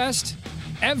Rockfest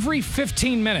every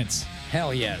 15 minutes.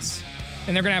 Hell yes.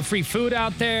 And they're going to have free food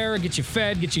out there, get you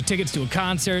fed, get you tickets to a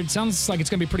concert. Sounds like it's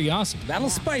going to be pretty awesome.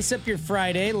 That'll spice up your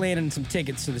Friday, landing some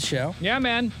tickets to the show. Yeah,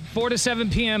 man. 4 to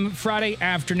 7 p.m. Friday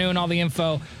afternoon. All the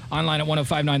info online at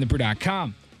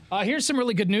 1059thebrew.com. Here's some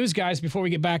really good news, guys, before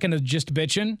we get back into Just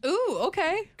Bitchin'. Ooh,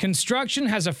 okay. Construction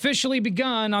has officially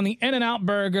begun on the In-N-Out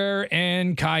Burger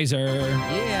in Kaiser.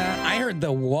 Yeah, I heard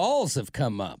the walls have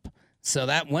come up. So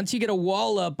that once you get a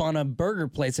wall up on a burger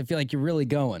place, I feel like you're really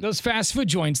going. Those fast food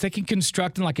joints, they can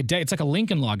construct in like a day. It's like a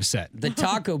Lincoln Log set. The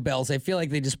Taco Bells, I feel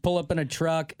like they just pull up in a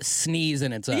truck, sneeze,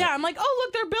 and it's up. Yeah, I'm like, oh,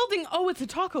 look, they're building. Oh, it's a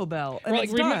Taco Bell. And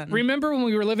it's done. Remember when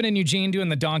we were living in Eugene doing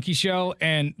the Donkey Show,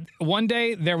 and one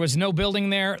day there was no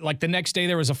building there, like the next day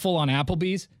there was a full-on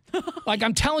Applebee's? Like,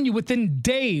 I'm telling you, within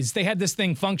days, they had this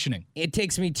thing functioning. It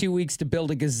takes me 2 weeks to build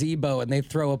a gazebo, and they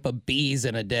throw up a bees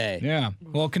in a day. Yeah.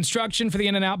 Well, construction for the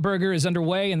In-N-Out Burger is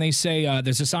underway, and they say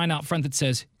there's a sign out front that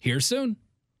says, here soon.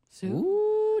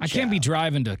 Ooh, I can't be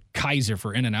driving to Kaiser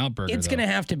for In-N-Out Burger, It's going to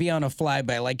have to be on a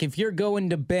flyby. Like, if you're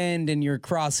going to Bend and you're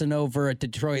crossing over at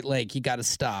Detroit Lake, you got to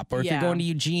stop. Or if you're going to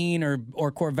Eugene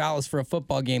or Corvallis for a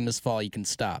football game this fall, you can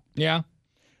stop. Yeah.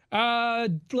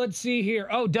 Let's see here.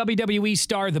 Oh, WWE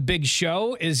star The Big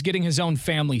Show is getting his own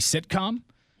family sitcom.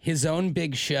 His own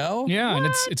Big Show? Yeah, and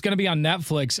it's going to be on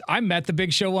Netflix. I met The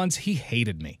Big Show once. He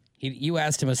hated me. You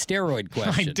asked him a steroid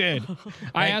question. I did.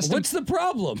 I asked him, what's the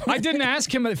problem? I didn't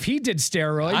ask him if he did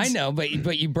steroids. I know,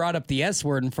 but you brought up the S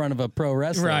word in front of a pro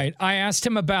wrestler. Right. I asked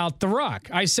him about The Rock.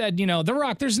 I said, The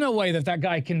Rock, there's no way that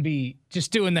guy can be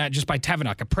just doing that just by having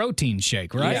like a protein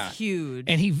shake, right? Yeah. Huge.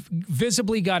 And he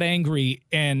visibly got angry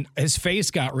and his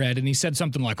face got red and he said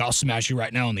something like, I'll smash you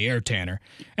right now on the air, Tanner.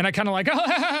 And I kind of like,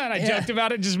 and I joked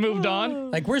about it, just moved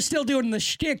on. Like, we're still doing the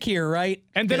shtick here, right?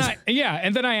 And then I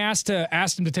asked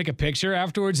him to take a picture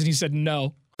afterwards and he said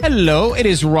no. Hello, it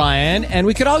is Ryan, and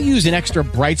we could all use an extra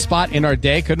bright spot in our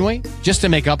day, couldn't we? Just to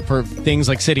make up for things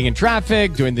like sitting in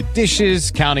traffic, doing the dishes,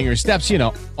 counting your steps,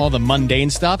 all the mundane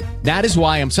stuff. That is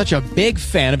why I'm such a big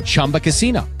fan of Chumba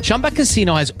Casino. Chumba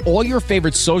Casino has all your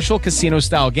favorite social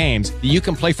casino-style games that you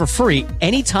can play for free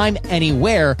anytime,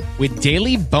 anywhere with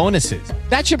daily bonuses.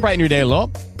 That should brighten your day a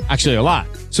little. Actually, a lot.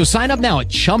 So sign up now at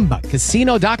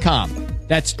ChumbaCasino.com.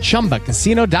 That's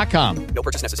ChumbaCasino.com. No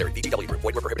purchase necessary. VGW Group.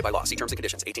 Void where prohibited by law. See terms and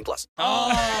conditions. 18+.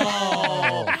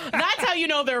 Oh. That's how you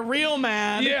know they're real,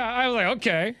 man. Yeah, I was like,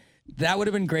 okay. That would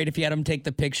have been great if you had him take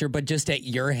the picture, but just at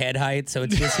your head height, so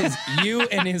it's just you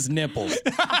and his nipples.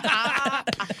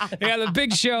 Yeah, the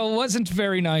Big Show wasn't a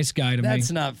very nice guy to me.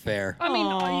 That's not fair. I mean,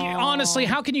 honestly,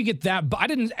 how can you get that? I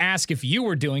didn't ask if you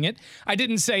were doing it. I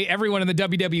didn't say everyone in the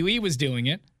WWE was doing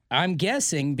it. I'm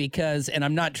guessing because, and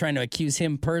I'm not trying to accuse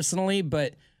him personally,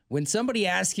 but when somebody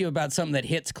asks you about something that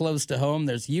hits close to home,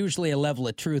 there's usually a level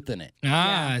of truth in it.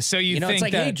 So you know, think it's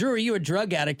like, that... hey, Drew, are you a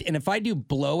drug addict? And if I do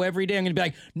blow every day, I'm going to be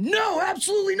like, no,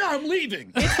 absolutely not. I'm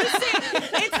leaving.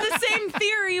 It's the same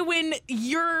theory when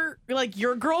your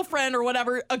girlfriend or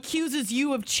whatever accuses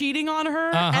you of cheating on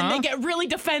her, and they get really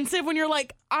defensive when you're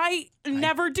like, I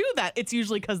never do that. It's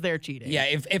usually because they're cheating. Yeah,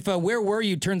 if where were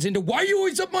you turns into why are you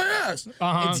always up my ass?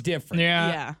 It's different.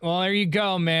 Yeah. Well, there you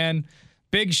go, man.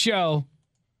 Big Show.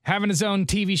 Having his own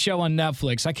TV show on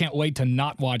Netflix. I can't wait to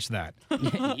not watch that.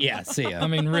 Yeah, see ya. I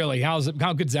mean, really, how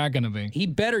good's that going to be? He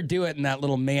better do it in that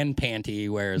little man panty he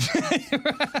wears.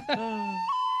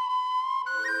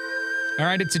 All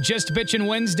right, it's a Just Bitchin'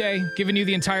 Wednesday, giving you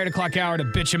the entire o'clock hour to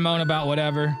bitch and moan about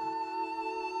whatever.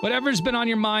 Whatever's been on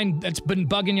your mind that's been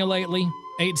bugging you lately.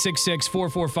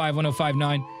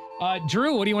 866-445-1059.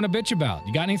 Drew, what do you want to bitch about?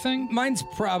 You got anything? Mine's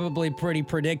probably pretty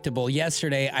predictable.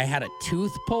 Yesterday, I had a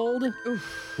tooth pulled,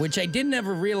 which I didn't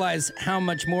ever realize how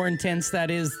much more intense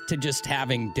that is to just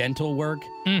having dental work.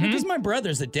 Because my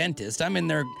brother's a dentist. I'm in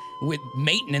there with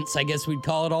maintenance, I guess we'd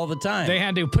call it, all the time. They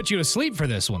had to put you to sleep for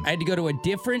this one. I had to go to a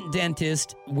different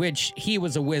dentist, which he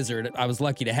was a wizard. I was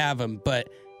lucky to have him. But,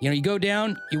 you go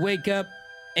down, you wake up,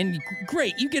 and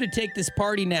great, you get to take this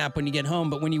party nap when you get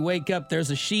home. But when you wake up, there's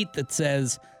a sheet that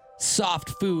says... soft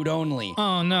food only.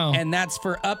 Oh, no. And that's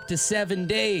for up to 7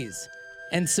 days.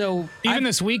 And so... Even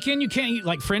this weekend, you can't eat,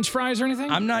 like, French fries or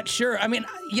anything? I'm not sure. I mean,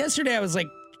 yesterday I was, like,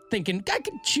 thinking, I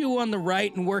could chew on the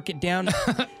right and work it down.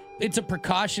 It's a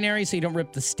precautionary so you don't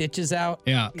rip the stitches out.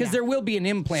 Yeah. Because there will be an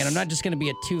implant. I'm not just going to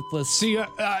be a toothless... So you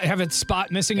have a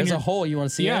spot missing There's in your... a hole. You want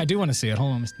to see it? Yeah, I do want to see it.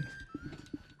 Hold on.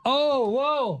 Oh,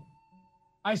 whoa.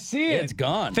 I see it. It's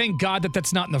gone. Thank God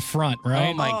that's not in the front, right?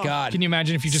 Oh, my God. Can you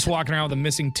imagine if you're just walking around with a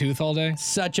missing tooth all day?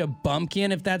 Such a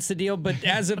bumpkin if that's the deal. But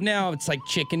as of now, it's like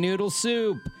chicken noodle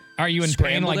soup. Are you in pain?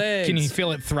 Scrambled Like, eggs. can you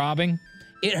feel it throbbing?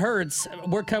 It hurts.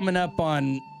 We're coming up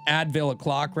on Advil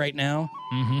o'clock right now.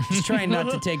 Just trying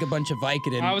not to take a bunch of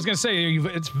Vicodin. I was going to say,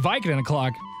 it's Vicodin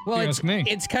o'clock. Well, if you ask me.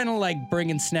 It's kind of like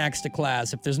bringing snacks to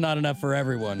class if there's not enough for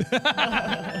everyone.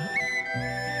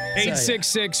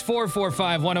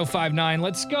 866-445-1059.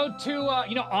 Let's go to,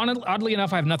 oddly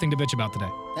enough, I have nothing to bitch about today.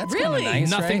 That's kind of nice,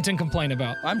 Nothing right? to complain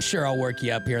about. I'm sure I'll work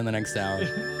you up here in the next hour.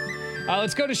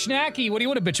 Let's go to Schnacky. What do you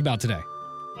want to bitch about today?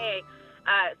 Hey,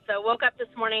 so woke up this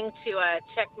morning to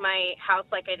check my house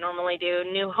like I normally do.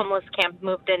 New homeless camp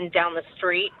moved in down the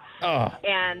street. Oh.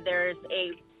 And there's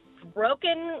a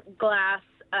broken glass,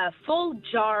 full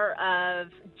jar of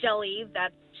jelly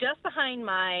that's just behind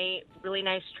my really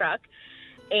nice truck,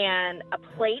 and a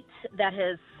plate that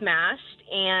has smashed,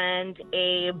 and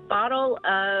a bottle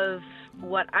of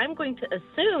what I'm going to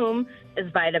assume is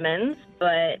vitamins,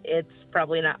 but it's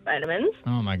probably not vitamins.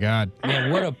 Oh, my God.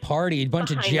 Man, what a party. A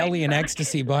bunch of jelly and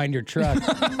ecstasy behind your truck.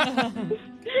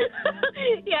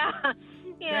 Yeah.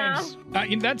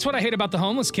 That's what I hate about the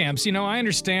homeless camps. I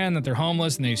understand that they're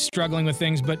homeless and they're struggling with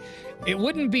things, but it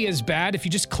wouldn't be as bad if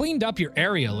you just cleaned up your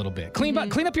area a little bit. Clean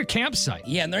up your campsite.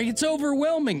 Yeah, and it's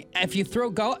overwhelming. If you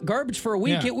throw garbage for a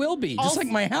week, it will be. Just like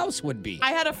my house would be.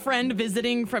 I had a friend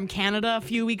visiting from Canada a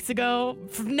few weeks ago.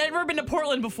 Never been to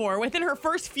Portland before. Within her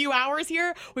first few hours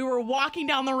here, we were walking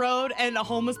down the road and a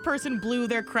homeless person blew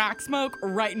their crack smoke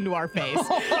right into our face.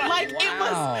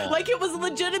 It was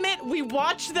legitimate. We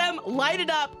watched them light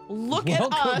it up, look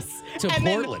Welcome at us, to and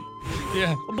Portland.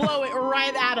 then blow it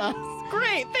right at us.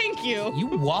 Great, thank you. You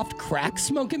waft crack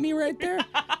smoke at me right there?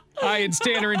 Hi, it's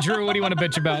Tanner and Drew. What do you want to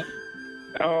bitch about?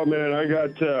 Oh, man, I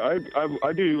got,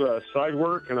 I do side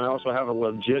work, and I also have a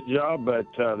legit job, but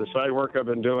the side work I've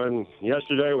been doing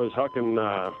yesterday was hucking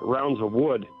rounds of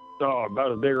wood. Oh,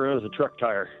 about as big around as a truck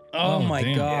tire. Oh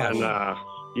my God. And,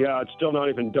 yeah, it's still not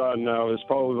even done now. It's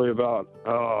probably about,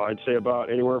 I'd say about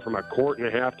anywhere from 1.5 quarts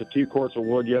to 2 quarts of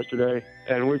wood yesterday.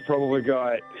 And we've probably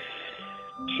got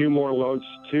 2 more loads,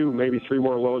 2, maybe 3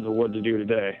 more loads of wood to do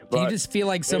today. Do you just feel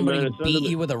like somebody beat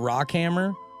you with a rock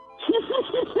hammer?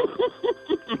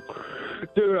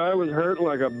 Dude, I was hurting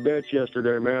like a bitch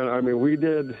yesterday, man. I mean,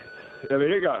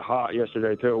 it got hot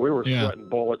yesterday, too. We were sweating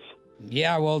bullets.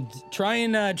 Yeah, well, try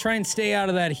and stay out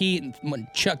of that heat and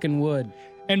chucking wood.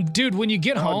 And, dude, when you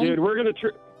get home... Dude, we're going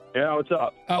to... Yeah, what's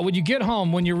up? When you get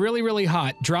home, when you're really, really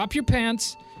hot, drop your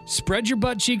pants, spread your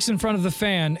butt cheeks in front of the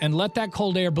fan, and let that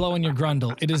cold air blow in your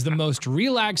grundle. It is the most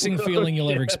relaxing feeling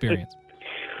you'll ever experience.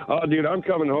 Oh, dude, I'm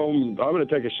coming home. I'm going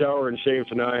to take a shower and shave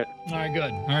tonight. All right,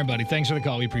 good. All right, buddy. Thanks for the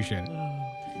call. We appreciate it.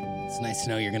 It's nice to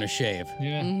know you're going to shave.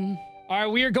 Yeah. All right,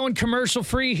 we are going commercial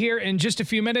free here in just a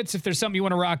few minutes. If there's something you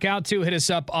want to rock out to, hit us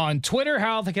up on Twitter.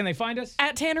 How can they find us?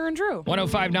 At Tanner and Drew.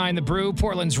 105.9 The Brew,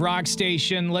 Portland's rock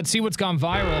station. Let's see what's gone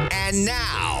viral. And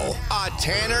now, a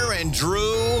Tanner and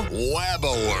Drew Web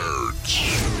Alert.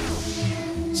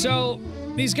 So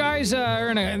these guys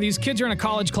these kids are in a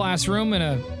college classroom, and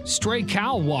a stray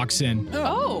cow walks in.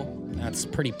 Oh. That's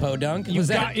pretty podunk. You've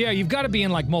got to be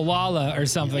in like Molalla or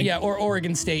something. Yeah, or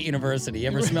Oregon State University. You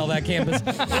ever smell that campus?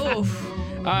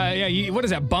 What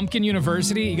is that, Bumpkin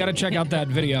University? You got to check out that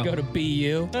video. Go to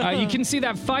BU. You can see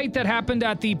that fight that happened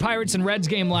at the Pirates and Reds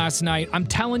game last night. I'm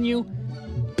telling you,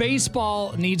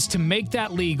 baseball needs to make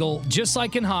that legal, just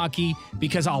like in hockey,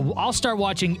 because I'll start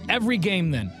watching every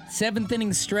game then. 7th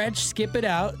inning stretch, skip it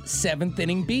out, 7th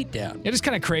inning beatdown. It is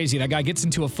kind of crazy. That guy gets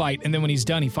into a fight, and then when he's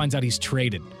done, he finds out he's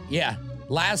traded. Yeah,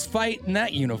 last fight in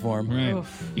that uniform. Right.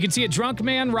 Oof. You can see a drunk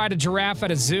man ride a giraffe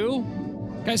at a zoo.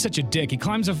 Guy's such a dick. He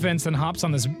climbs a fence and hops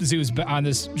on this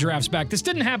giraffe's back. This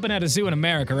didn't happen at a zoo in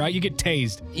America, right? You get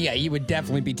tased. Yeah, you would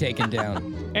definitely be taken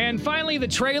down. And finally, the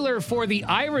trailer for The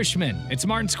Irishman. It's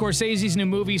Martin Scorsese's new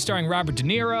movie starring Robert De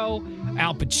Niro,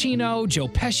 Al Pacino, Joe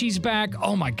Pesci's back.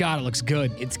 Oh my God, it looks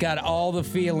good. It's got all the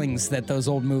feelings that those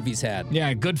old movies had.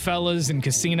 Yeah, Goodfellas and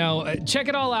Casino. Check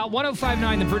it all out,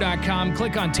 1059thebrew.com.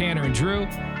 Click on Tanner and Drew.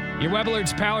 Your web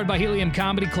alert's powered by Helium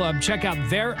Comedy Club. Check out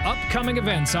their upcoming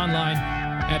events online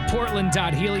at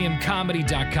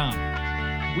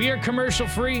portland.heliumcomedy.com. We are commercial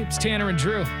free. It's Tanner and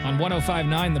Drew on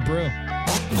 1059 The Brew.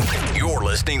 You're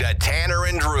listening to Tanner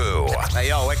and Drew. Hey,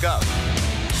 yo, wake up.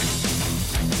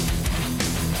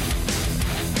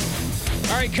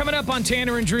 All right, coming up on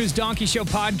Tanner and Drew's Donkey Show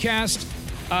podcast,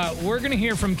 we're going to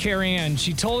hear from Carrie Ann.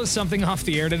 She told us something off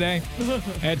the air today.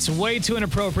 It's way too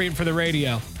inappropriate for the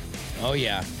radio. Oh,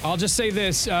 yeah. I'll just say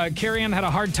this. Carrie Ann had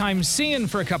a hard time seeing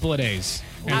for a couple of days.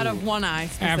 Out of one eye,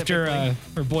 after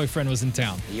her boyfriend was in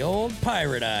town. The old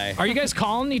pirate eye. Are you guys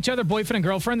calling each other boyfriend and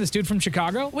girlfriend, this dude from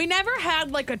Chicago? We never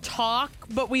had like a talk,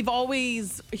 but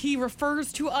he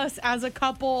refers to us as a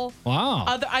couple. Wow.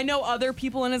 I know other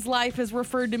people in his life has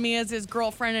referred to me as his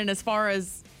girlfriend, and as far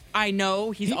as I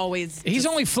know, he's only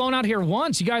flown out here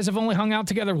once. You guys have only hung out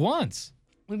together once.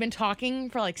 We've been talking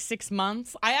for like 6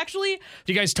 months. Do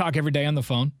you guys talk every day on the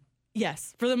phone?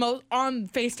 Yes, on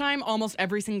FaceTime almost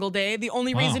every single day. The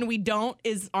only reason we don't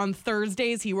is on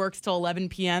Thursdays. He works till 11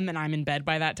 p.m. and I'm in bed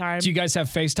by that time. Do you guys have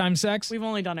FaceTime sex? We've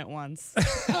only done it once.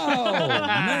 Oh,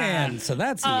 man. So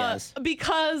that's a yes.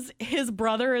 Because his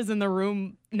brother is in the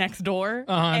room next door.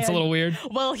 It's a little weird.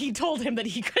 Well, he told him that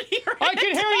he could hear it. I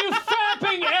can hear you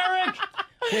fapping, Eric.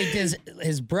 Wait, does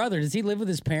he live with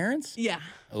his parents? Yeah.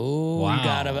 Oh,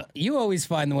 wow. You always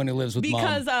find the one who lives with mom.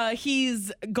 Because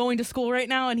he's going to school right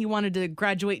now and he wanted to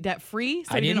graduate debt free.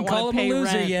 So I didn't call him a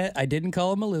loser rent. yet. I didn't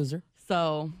call him a loser.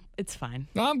 So it's fine.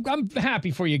 I'm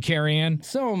happy for you, Carrie Ann.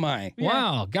 So am I.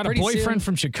 Wow. Got a boyfriend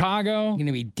from Chicago. You're going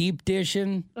to be deep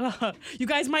dishing. You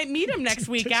guys might meet him next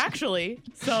week, actually.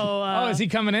 So. Is he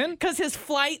coming in? Because his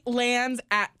flight lands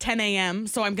at 10 a.m.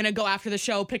 So I'm going to go after the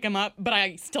show, pick him up, but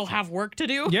I still have work to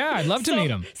do. Yeah, I'd love to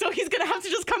meet him. So he's going to have to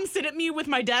just come sit at me with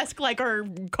my desk like our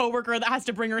coworker that has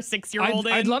to bring her 6-year-old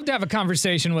in. I'd love to have a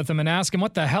conversation with him and ask him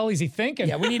what the hell is he thinking.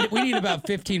 Yeah, we need about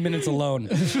 15 minutes alone.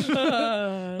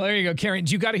 Well, there you go, Karen.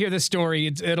 You got to hear this story.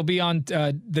 It'll be on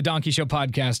the Donkey Show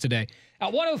podcast today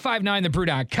at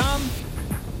 1059thebrew.com.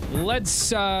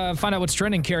 Let's find out what's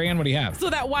trending. Carrie Ann, what do you have? So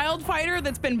that wildfire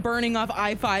that's been burning off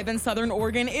I-5 in Southern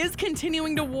Oregon is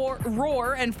continuing to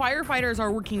roar, and firefighters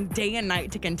are working day and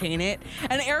night to contain it.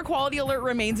 An air quality alert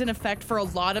remains in effect for a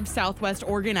lot of Southwest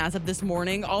Oregon as of this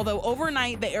morning, although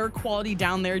overnight the air quality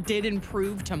down there did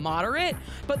improve to moderate,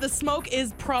 but the smoke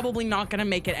is probably not going to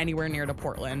make it anywhere near to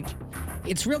Portland.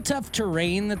 It's real tough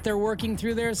terrain that they're working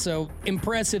through there, so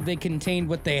impressive they contained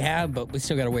what they have, but we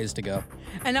still got a ways to go.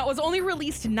 And that was only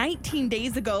released 19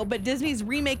 days ago, but Disney's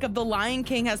remake of The Lion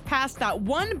King has passed that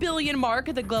 1 billion mark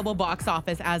at the global box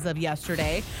office as of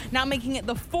yesterday, now making it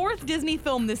the 4th Disney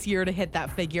film this year to hit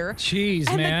that figure. Jeez,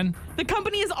 and man. The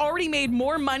company has already made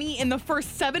more money in the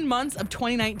first 7 months of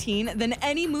 2019 than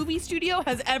any movie studio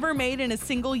has ever made in a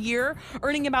single year,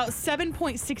 earning about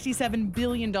 $7.67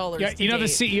 billion. Yeah, you know, the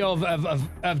CEO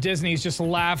of Disney is just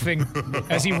laughing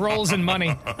as he rolls in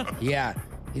money. Yeah.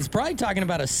 He's probably talking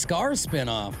about a Scar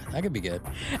spinoff. That could be good.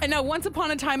 And now, Once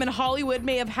Upon a Time in Hollywood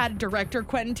may have had director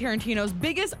Quentin Tarantino's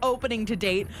biggest opening to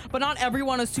date, but not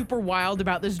everyone is super wild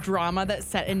about this drama that's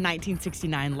set in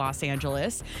 1969 Los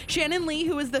Angeles. Shannon Lee,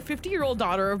 who is the 50-year-old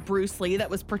daughter of Bruce Lee that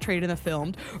was portrayed in the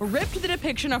film, ripped the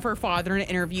depiction of her father in an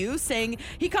interview, saying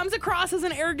he comes across as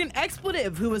an arrogant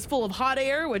expletive who was full of hot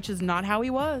air, which is not how he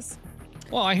was.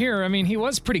 Well, I mean, he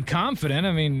was pretty confident.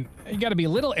 I mean, you got to be a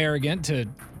little arrogant to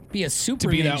be a super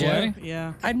be ninja. that way.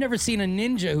 Yeah. I've never seen a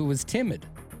ninja who was timid.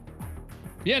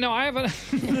 Yeah, no, I haven't.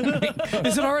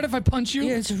 Is it all right if I punch you?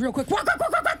 Yeah, it's just real quick.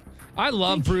 I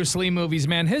love Bruce Lee movies,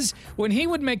 man. When he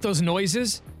would make those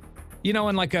noises, you know,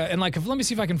 let me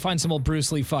see if I can find some old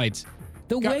Bruce Lee fights.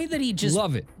 The way that he just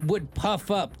would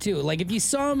puff up, too. Like, if you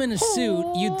saw him in a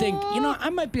suit, you'd think, you know, I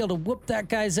might be able to whoop that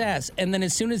guy's ass. And then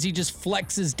as soon as he just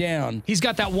flexes down. He's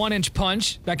got that 1-inch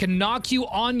punch that can knock you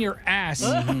on your ass.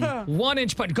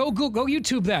 1-inch punch. Go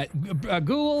YouTube that.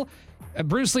 Google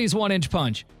Bruce Lee's 1-inch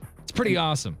punch. It's pretty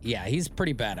awesome. Yeah, he's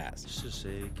pretty badass.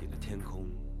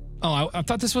 Oh, I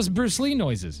thought this was Bruce Lee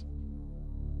noises.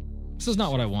 This is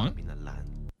not what I want.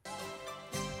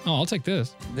 Oh, I'll take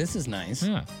this. This is nice.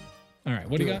 Yeah. All right,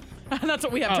 what do you got? That's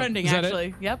what we have trending, is that actually.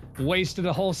 it? Yep. Wasted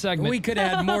a whole segment. We could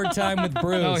add more time with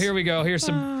Bruce. Oh, here we go. Here's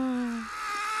some.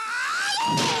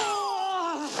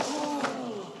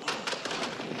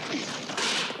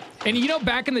 And you know,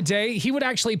 back in the day, he would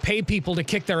actually pay people to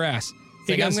kick their ass.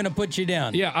 Like, I'm going to put you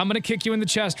down. Yeah, I'm going to kick you in the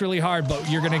chest really hard, but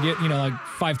you're going to get, like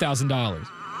 $5,000.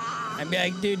 I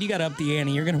mean, dude, you got to up the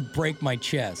ante. You're going to break my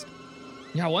chest.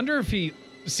 Yeah, I wonder if he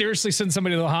seriously sent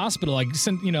somebody to the hospital,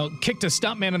 kicked a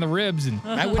stuntman in the ribs and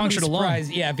I wouldn't punctured be a lung.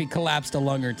 surprised, if he collapsed a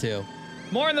lung or two.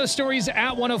 More on those stories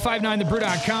at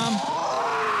 1059thebrew.com.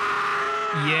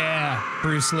 Yeah,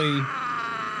 Bruce Lee.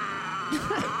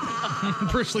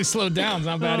 Bruce Lee slowed down. It's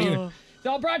not bad either. It's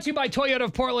all brought to you by Toyota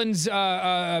of Portland's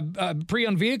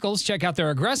pre-owned vehicles. Check out their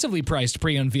aggressively priced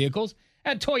pre-owned vehicles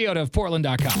at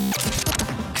toyotaofportland.com.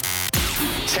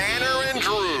 Tanner and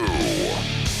Drew.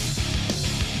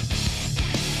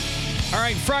 All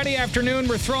right, Friday afternoon,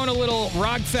 we're throwing a little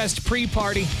Rockfest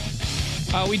pre-party.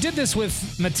 We did this with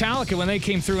Metallica when they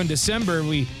came through in December.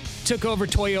 We took over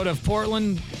Toyota of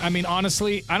Portland. I mean,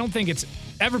 honestly, I don't think it's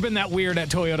ever been that weird at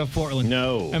Toyota of Portland.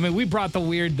 No. I mean, we brought the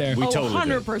weird there. We totally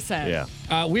 100%. did.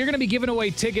 Yeah. We're going to be giving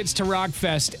away tickets to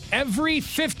Rockfest every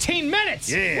 15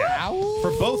 minutes. Yeah.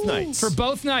 For both nights. For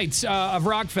both nights of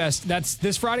Rockfest. That's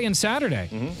this Friday and Saturday.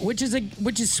 Mm-hmm. Which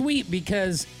is sweet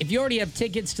because if you already have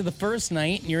tickets to the first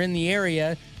night and you're in the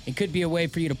area, it could be a way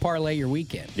for you to parlay your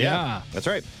weekend. Yeah, that's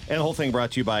right. And the whole thing brought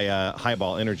to you by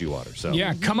Highball Energy Water. So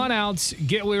yeah, come on out,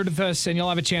 get weird with us, and you'll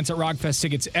have a chance at Rockfest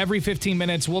tickets every 15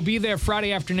 minutes. We'll be there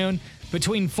Friday afternoon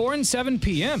between 4 and 7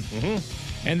 p.m.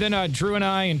 Mm-hmm. And then Drew and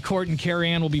I and Court and Carrie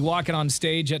Ann will be walking on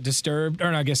stage at Disturbed,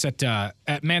 or no, I guess at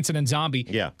Manson and Zombie.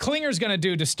 Yeah. Klinger's going to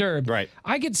do Disturbed. Right.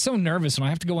 I get so nervous when I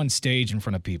have to go on stage in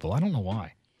front of people. I don't know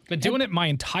why. Been doing it my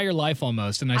entire life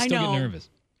almost, and I still get nervous.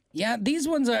 Yeah, these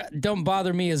ones don't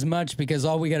bother me as much because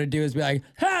all we got to do is be like,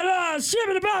 hello,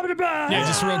 yeah,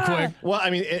 just real quick. Well, I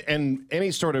mean, and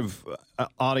any sort of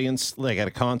audience, like at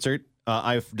a concert,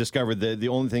 I've discovered that the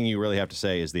only thing you really have to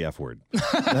say is the F word.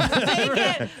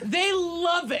 They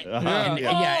love it.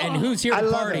 And who's here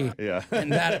to party? Yeah.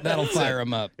 And that'll fire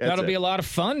them up. That'll be a lot of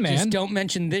fun, man. Just don't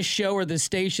mention this show or this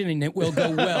station and it will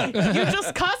go well. You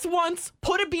just cuss once,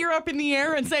 put a beer up in the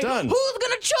air and say, Done. who's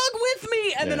going to chug with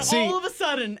me? And then all of a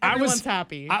sudden, everyone's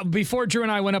happy. Before Drew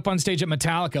and I went up on stage at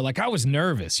Metallica, I was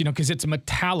nervous, because it's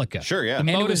Metallica. Sure, yeah. The And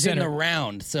it Moda was in Center. the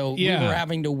round, so we were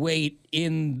having to wait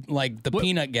in the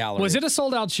peanut gallery. Was it a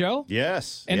sold-out show?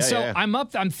 Yes. And I'm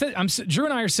up. Drew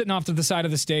and I are sitting off to the side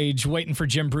of the stage, waiting for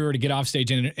Jim Brewer to get off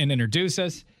stage and introduce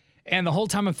us. And the whole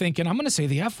time I'm thinking, I'm going to say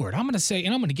the F word. I'm going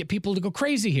to get people to go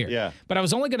crazy here. Yeah. But I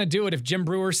was only going to do it if Jim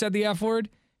Brewer said the F word.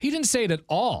 He didn't say it at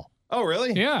all. Oh,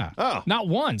 really? Yeah. Oh. Not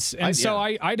once. And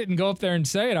I didn't go up there and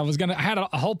say it. I had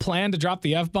a whole plan to drop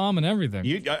the F-bomb and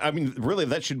everything. I mean, really,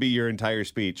 that should be your entire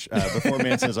speech. Before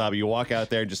Manson and Zombie, you walk out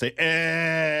there and just say,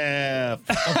 F.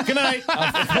 Good night.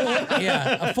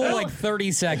 A full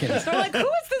 30 seconds. They're like, who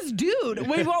is this dude?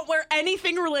 We won't wear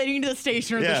anything relating to the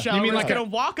station or the show. You mean We're like going to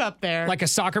walk up there. Like a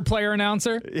soccer player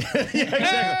announcer?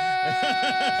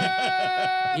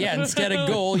 Yeah, instead of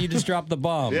goal, you just drop the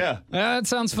bomb. Yeah. That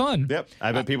sounds fun. Yep.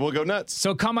 I bet people will go nuts.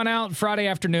 So come on out Friday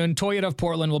afternoon. Toyota of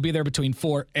Portland will be there between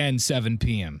 4 and 7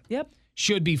 p.m. Yep.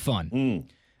 Should be fun.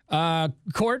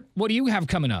 Court, what do you have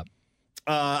coming up?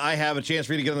 I have a chance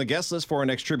for you to get on the guest list for our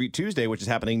next Tribute Tuesday, which is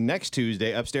happening next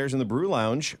Tuesday upstairs in the Brew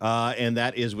Lounge. And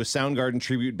that is with Soundgarden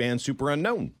tribute band Super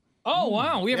Unknown. Oh,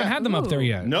 wow. We haven't had them up there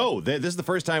yet. No, this is the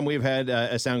first time we've had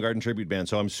a Soundgarden tribute band,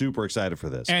 so I'm super excited for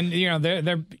this. And, you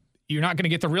know, you're not going to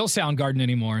get the real Soundgarden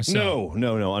anymore. So.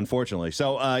 No, unfortunately.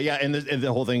 So, and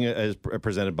the whole thing is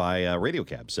presented by Radio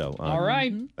Cab. So, all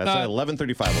right. That's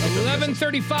 11:35.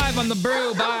 11:35 on the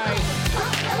brew. Bye.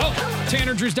 Oh,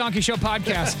 Tanner Drew's Donkey Show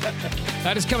podcast.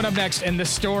 That is coming up next. And the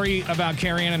story about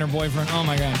Carrie Ann and her boyfriend. Oh,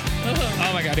 my God.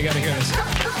 Oh, my God. You got to hear this.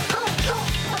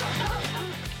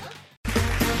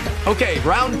 Okay,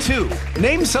 round 2.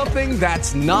 Name something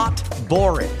that's not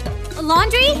boring. A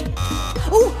laundry?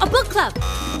 Ooh, a book club.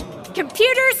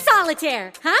 Computer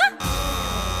solitaire, huh?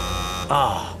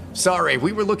 Ah, sorry,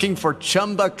 we were looking for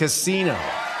Chumba Casino.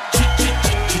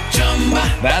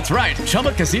 That's right,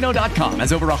 ChumbaCasino.com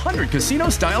has over 100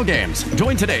 casino-style games.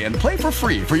 Join today and play for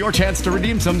free for your chance to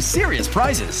redeem some serious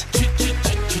prizes.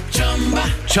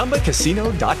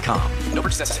 ChumbaCasino.com. No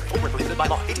purchase necessary. Void where prohibited by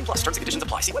law. 18+ terms and conditions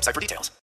apply. See website for details.